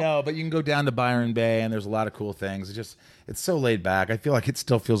wonderful. I know, but you can go down to Byron Bay, and there's a lot of cool things. It's so laid back. I feel like it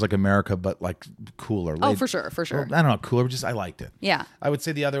still feels like America, but like cooler. Oh, for sure. Well, I don't know, cooler. I liked it. Yeah. I would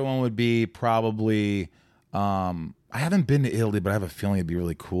say the other one would be probably. I haven't been to Italy, but I have a feeling it'd be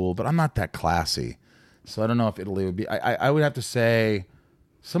really cool. But I'm not that classy, so I don't know if Italy would be. I would have to say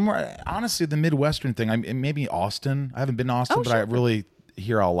somewhere. Honestly, the Midwestern thing. Maybe Austin. I haven't been to Austin, but I really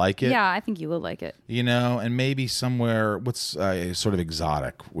hear I'll like it. Yeah, I think you will like it. And maybe somewhere, what's sort of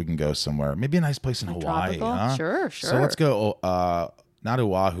exotic, we can go somewhere. Maybe a nice place in Hawaii. Tropical? Huh? Sure. So let's go, not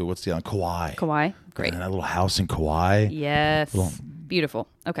Oahu, what's the other? Kauai. Kauai, great. And a little house in Kauai. Yes. Beautiful.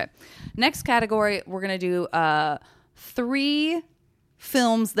 Okay. Next category, we're going to do 3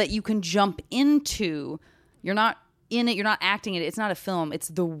 films that you can jump into. You're not in it. You're not acting in it. It's not a film. It's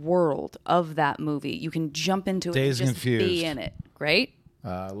the world of that movie. You can jump into it and just be in it. Great.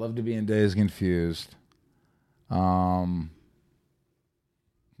 I love to be in Dazed and Confused.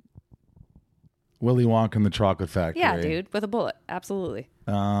 Willy Wonka and the Chocolate Factory. Yeah, dude, with a bullet. Absolutely.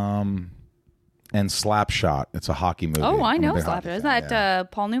 And Slapshot. It's a hockey movie. Oh, I I'm a know big Slapshot. hockey Isn't fan,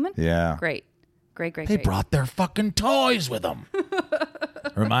 that Paul Newman? Yeah. Great. Great. They brought their fucking toys with them.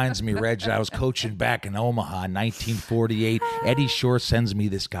 Reminds me, Reg, I was coaching back in Omaha in 1948. Eddie Shore sends me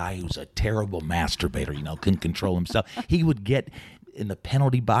this guy who's a terrible masturbator, couldn't control himself. He would get in the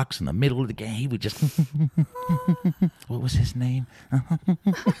penalty box in the middle of the game. He would just, what was his name?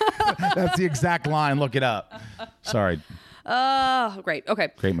 That's the exact line. Look it up. Sorry. Great. Okay.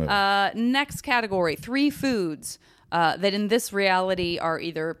 Great movie. Next category, 3 foods that in this reality are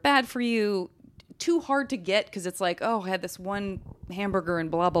either bad for you, too hard to get because it's like, oh, I had this one hamburger and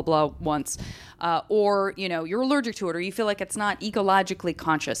blah, blah, blah once. Or, you're allergic to it or you feel like it's not ecologically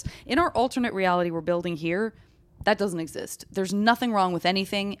conscious. In our alternate reality we're building here, that doesn't exist. There's nothing wrong with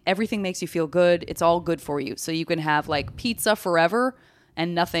anything. Everything makes you feel good. It's all good for you. So you can have like pizza forever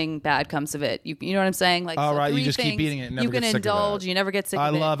and nothing bad comes of it. You know what I'm saying? Like, all right, you 3 just keep things eating it and never you can get sick of indulge. it. You never get sick I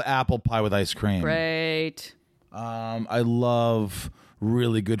of it. love apple pie with ice cream. Great. I love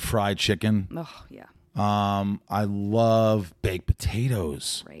really good fried chicken. Oh, yeah. I love baked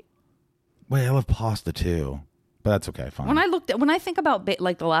potatoes. Right. Wait, I love pasta too, but that's okay. Fine. When I think about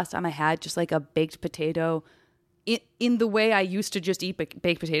like the last time I had just like a baked potato, in the way I used to just eat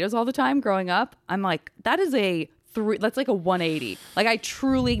baked potatoes all the time growing up, I'm like, that's like a 180. Like I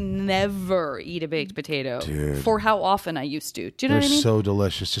truly never eat a baked potato for how often I used to. Do you know what I They're mean? so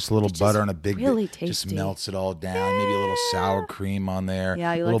delicious. Just a little butter and a big really bit. Just tasty. melts it all down. Maybe a little sour cream on there.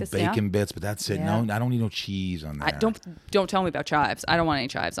 Yeah, you little like this, yeah? bacon bits, but that's it. Yeah. No, I don't need no cheese on there. Don't tell me about chives. I don't want any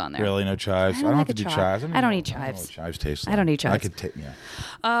chives on there. Really, no chives. I don't like have to a do chive. chives. I don't eat know chives. what chives taste like. I don't eat chives. I could take.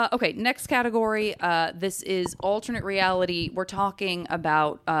 Yeah. Okay, next category. This is alternate reality. We're talking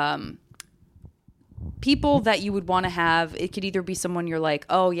about people that you would want to have. It could either be someone you're like,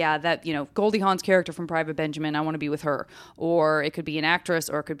 oh yeah, that Goldie Hawn's character from Private Benjamin, I want to be with her, or it could be an actress,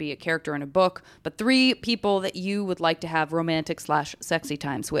 or it could be a character in a book. But 3 people that you would like to have romantic/sexy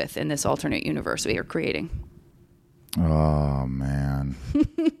times with in this alternate universe we are creating. Oh man.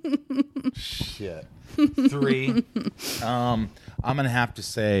 Shit. 3. I'm gonna have to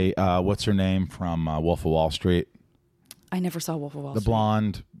say, what's her name from Wolf of Wall Street? I never saw Wolf of Wall The Street.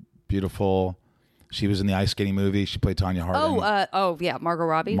 blonde, beautiful. She was in the ice skating movie. She played Tanya Harding. Oh yeah, Margot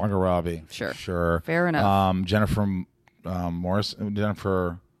Robbie. Margot Robbie. Sure. Fair enough. Jennifer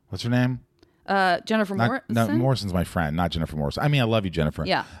Jennifer, what's her name? Jennifer Morrison. No, Morrison's my friend, not Jennifer Morrison. I mean, I love you, Jennifer.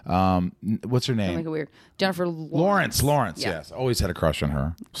 Yeah. What's her Don't name? make it weird. Jennifer Lawrence. Lawrence. Yeah. Yes, always had a crush on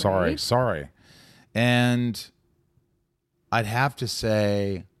her. Great. Sorry. And I'd have to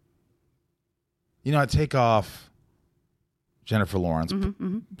say, I'd take off Jennifer Lawrence.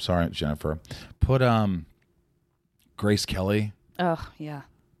 Sorry, Jennifer. Put Grace Kelly. Oh yeah.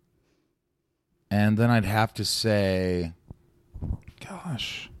 And then I'd have to say,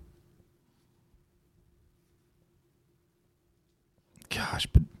 gosh,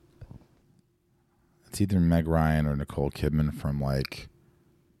 but it's either Meg Ryan or Nicole Kidman from like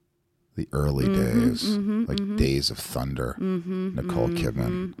the early days, Days of Thunder. Nicole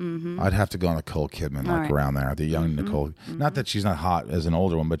Kidman. I'd have to go on Nicole Kidman, around there. The young Nicole. Not that she's not hot as an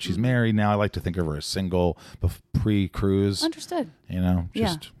older one, but she's married now. I like to think of her as single, pre-cruise. Understood.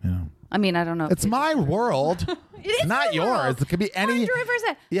 Just. I mean, I don't know. It's my world. It is not your yours. world. It could be any.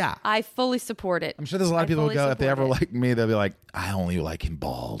 100%. Yeah. I fully support it. I'm sure there's a lot of people who go, if they ever like me, they'll be like, I only like him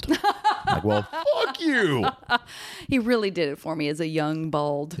bald. Like, well, fuck you. He really did it for me as a young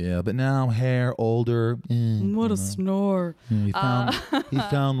bald. Yeah, but now hair, older. What a snore. Yeah, he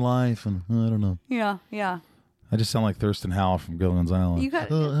found life, and I don't know. Yeah. I just sound like Thurston Howell from Gilligan's Island.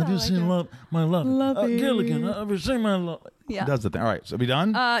 Have you seen my love? Gilligan, have you seen my love? Yeah. He does the thing. All right, so are we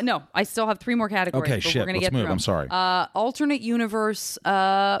done? No, I still have 3 more categories. Okay, but shit. We're gonna Let's get move. through I'm them. sorry. Alternate universe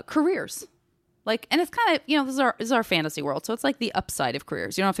careers. Like, and it's kind of, this is our fantasy world. So it's like the upside of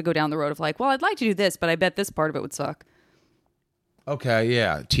careers. You don't have to go down the road of like, well, I'd like to do this, but I bet this part of it would suck. Okay,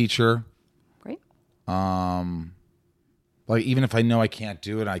 yeah. Teacher. Great. Like, even if I know I can't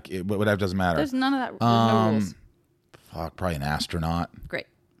do it, whatever, doesn't matter. There's none of that. There's no rules. Fuck, probably an astronaut. Great.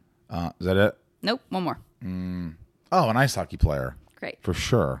 Is that it? Nope. One more. Oh, an ice hockey player. Great. For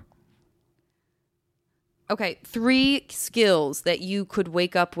sure. Okay, 3 skills that you could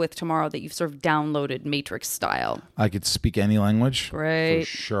wake up with tomorrow that you've sort of downloaded Matrix style. I could speak any language. Great. For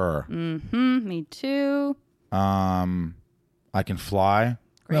sure. Me too. I can fly.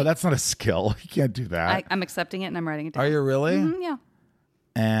 Great. No, that's not a skill. You can't do that. I'm accepting it and I'm writing it down. Are you really? Yeah.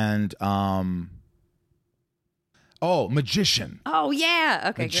 And magician. Oh yeah.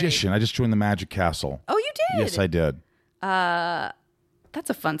 Okay. Magician. Great. I just joined the Magic Castle. Oh, you did. Yes, I did. That's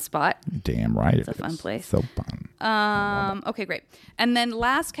a fun spot. Damn right. It's a fun place. So fun. Okay, great. And then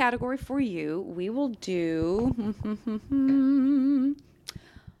last category for you, we will do.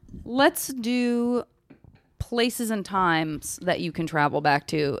 Let's do places and times that you can travel back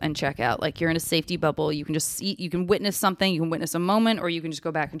to and check out. Like you're in a safety bubble. You can just see, you can witness something, you can witness a moment, or you can just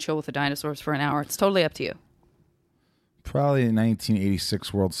go back and chill with the dinosaurs for an hour. It's totally up to you. Probably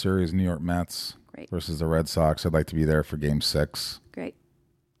 1986 World Series, New York Mets versus the Red Sox. I'd like to be there for Game 6. Great.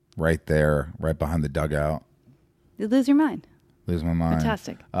 Right there, right behind the dugout. You lose your mind. Lose my mind.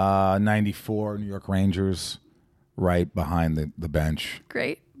 Fantastic. 94 New York Rangers, right behind the bench.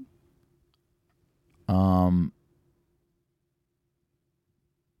 Great. And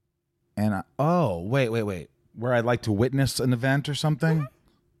wait. Where I'd like to witness an event or something? Mm-hmm.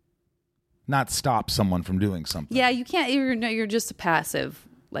 Not stop someone from doing something. Yeah, you can't. You're just passive.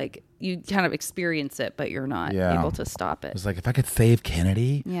 Like you kind of experience it, but you're not able to stop it. It's like if I could save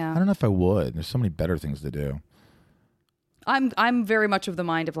Kennedy. Yeah. I don't know if I would. There's so many better things to do. I'm very much of the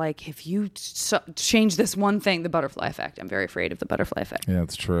mind of like, if you change this one thing, the butterfly effect. I'm very afraid of the butterfly effect. Yeah,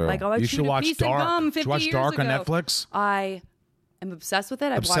 that's true. Like, oh, you should watch Dark. Should watch Dark on ago. Netflix? I am obsessed with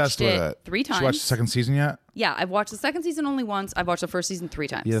it. I've Obsessed watched with it 3 times. Did you watch the second season yet? Yeah, I've watched the second season only once. I've watched the first season 3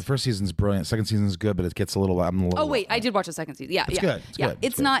 times. Yeah, the first season's brilliant. Second season's good, but it gets a little. Oh wait, I did watch the second season. Yeah, it's good. It's good.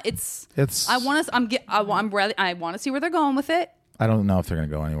 It's good. not. It's. I want to see where they're going with it. I don't know if they're going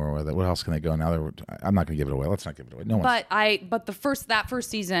to go anywhere with it. What else can they go now? I'm not going to give it away. Let's not give it away. No one. But that first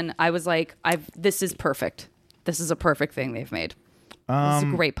season, I was like, this is perfect. This is a perfect thing they've made. This is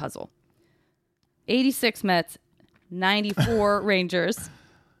a great puzzle. 86 Mets, 94 Rangers,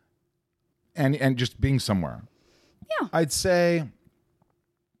 and just being somewhere. Yeah, I'd say.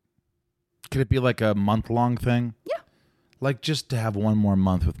 Could it be like a month-long thing? Yeah. Like just to have one more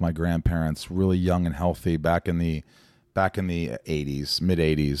month with my grandparents, really young and healthy, back in the 80s, mid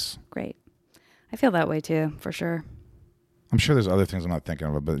 80s. Great. I feel that way too, for sure. I'm sure there's other things I'm not thinking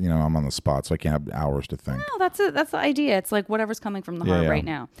of, but I'm on the spot, so I can't have hours to think. No, that's it. That's the idea. It's like whatever's coming from the heart right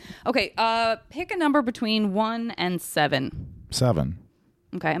now. Okay, pick a number between 1 and 7. 7.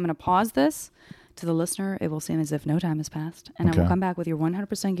 Okay, I'm going to pause this. To the listener, it will seem as if no time has passed, and I will come back with your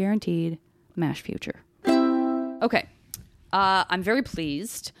 100% guaranteed MASH future. Okay, I'm very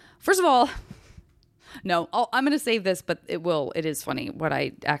pleased. First of all, no, I'm going to save this, but it is funny what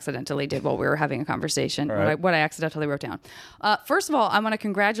I accidentally did while we were having a conversation, right. what I accidentally wrote down. First of all, I want to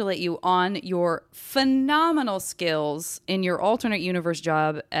congratulate you on your phenomenal skills in your alternate universe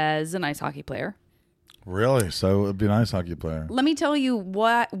job as an ice hockey player. Really? So it'd be an ice hockey player. Let me tell you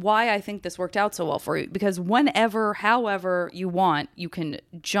why I think this worked out so well for you. Because however you want, you can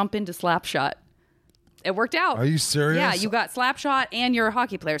jump into Slapshot. It worked out. Are you serious? Yeah, you got Slapshot and you're a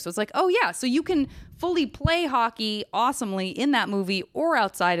hockey player. So it's like, oh yeah, so you can fully play hockey awesomely in that movie or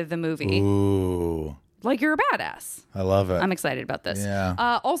outside of the movie. Ooh. Like you're a badass. I love it. I'm excited about this.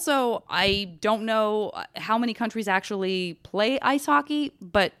 Yeah. Also, I don't know how many countries actually play ice hockey,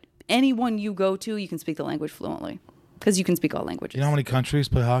 but anyone you go to, you can speak the language fluently. Because you can speak all languages. You know how many countries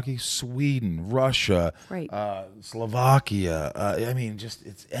play hockey? Sweden, Russia, right. Slovakia.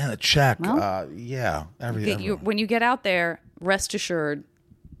 It's Czech. Well, everything. When you get out there, rest assured,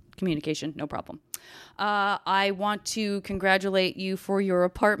 communication, no problem. I want to congratulate you for your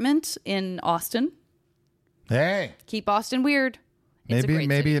apartment in Austin. Hey, keep Austin weird.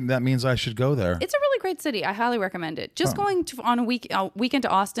 Maybe that means I should go there. It's a really great city. I highly recommend it. Just going on a weekend to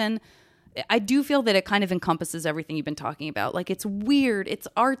Austin. I do feel that it kind of encompasses everything you've been talking about. Like it's weird, it's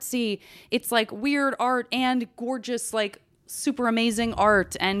artsy, it's like weird art and gorgeous, like super amazing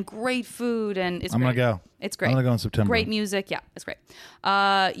art and great food, and it's. I'm gonna go. It's great. I'm gonna go in September. Great music, yeah, it's great.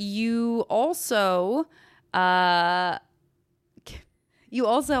 You also are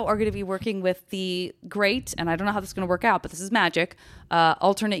going to be working with the great, and I don't know how this is going to work out, but this is magic.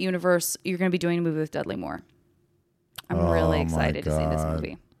 Alternate universe. You're going to be doing a movie with Dudley Moore. I'm really excited to see this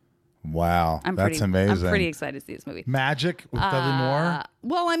movie. Wow, that's amazing. I'm pretty excited to see this movie. Magic with Dudley Moore?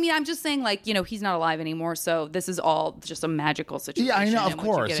 Well, I mean, I'm just saying, like, he's not alive anymore, so this is all just a magical situation. Yeah, I know, of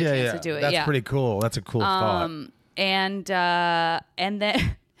course. Yeah. That's pretty cool. That's a cool thought.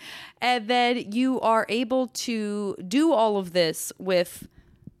 And then you are able to do all of this with,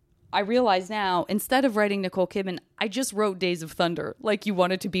 I realize now, instead of writing Nicole Kidman, I just wrote Days of Thunder. Like you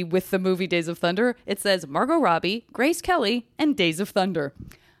wanted to be with the movie Days of Thunder. It says Margot Robbie, Grace Kelly, and Days of Thunder.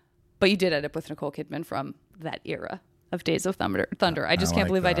 But you did end up with Nicole Kidman from that era. of Days of Thunder. I just I can't like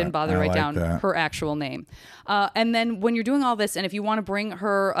believe I that. didn't bother to I write like down that. her actual name. And then when you're doing all this, and if you want to bring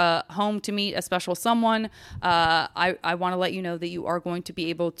her home to meet a special someone, I want to let you know that you are going to be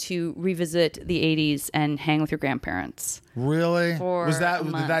able to revisit the 80s and hang with your grandparents. Really? For Was that a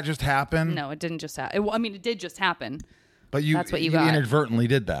did month. that just happen? No, it didn't just happen. I mean, it did just happen. But That's what you got. inadvertently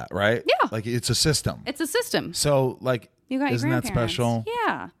did that, right? Yeah. Like it's a system. It's a system. So like, You got isn't your that grandparents. special?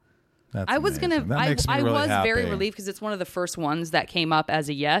 Yeah. That's I was amazing. gonna. That makes me I really was very happy. relieved because it's one of the first ones that came up as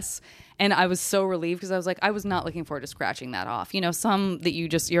a yes, and I was so relieved because I was like, I was not looking forward to scratching that off. You know, some that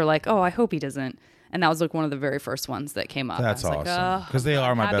you're like, oh, I hope he doesn't, and that was like one of the very first ones that came up. That's I was awesome. like, Because they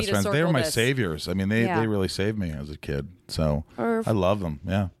are my happy best to friends. They were circle my this. saviors. I mean, they really saved me as a kid. So I love them.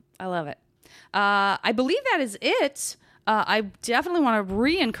 Yeah. I love it. I believe that is it. I definitely want to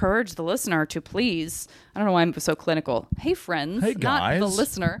re-encourage the listener to please, I don't know why I'm so clinical. Hey, friends, Hey, not the guys.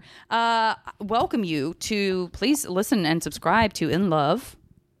 listener. Welcome you to please listen and subscribe to In Love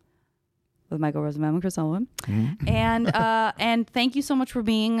with Michael Rosenbaum and Chris Sullivan. Mm-hmm. And thank you so much for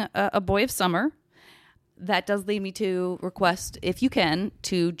being a boy of summer. That does lead me to request, if you can,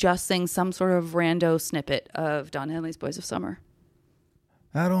 to just sing some sort of rando snippet of Don Henley's Boys of Summer.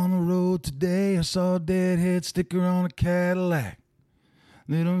 Out on the road today, I saw a deadhead sticker on a Cadillac.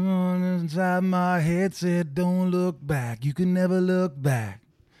 Little one inside my head said, don't look back. You can never look back.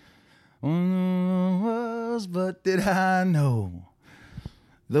 Was, but did I know?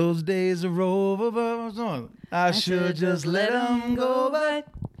 Those days are over. I should just let them go, but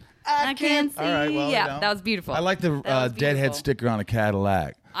I can't see. All right, well, yeah, you know. that was beautiful. I like the That was deadhead beautiful. sticker on a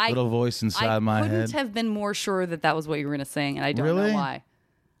Cadillac. Little voice inside my I head. couldn't have been more sure that was what you were going to sing, and I don't Really? know why.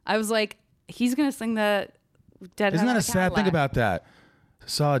 I was like, he's going to sing the Deadhead. Isn't that on a sad thing Cadillac. about that?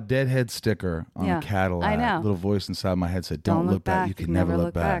 Saw a deadhead sticker on Yeah, a Cadillac. I know. Little voice inside my head said, don't look back. You can never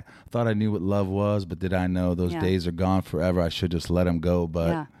look back. Thought I knew what love was, but did I know those Yeah. days are gone forever? I should just let them go. But,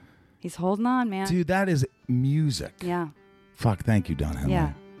 Yeah, he's holding on, man. dude, that is music. Yeah, Fuck, thank you, Don Henley.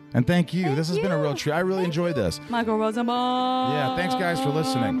 Yeah. And thank you. This has been a real treat. I really enjoyed this. Michael Rosenbaum. Yeah, thanks, guys, for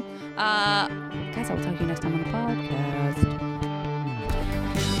listening. Guys, I will talk to you next time on the podcast.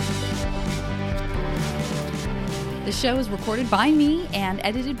 The show is recorded by me and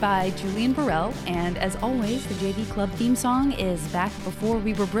edited by Julian Burrell. And as always, the JV Club theme song is Back Before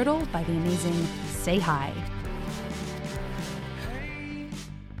We Were Brittle by the amazing Say Hi.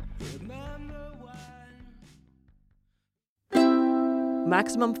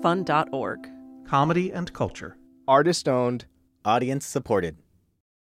 MaximumFun.org. Comedy and culture. Artist owned. Audience supported.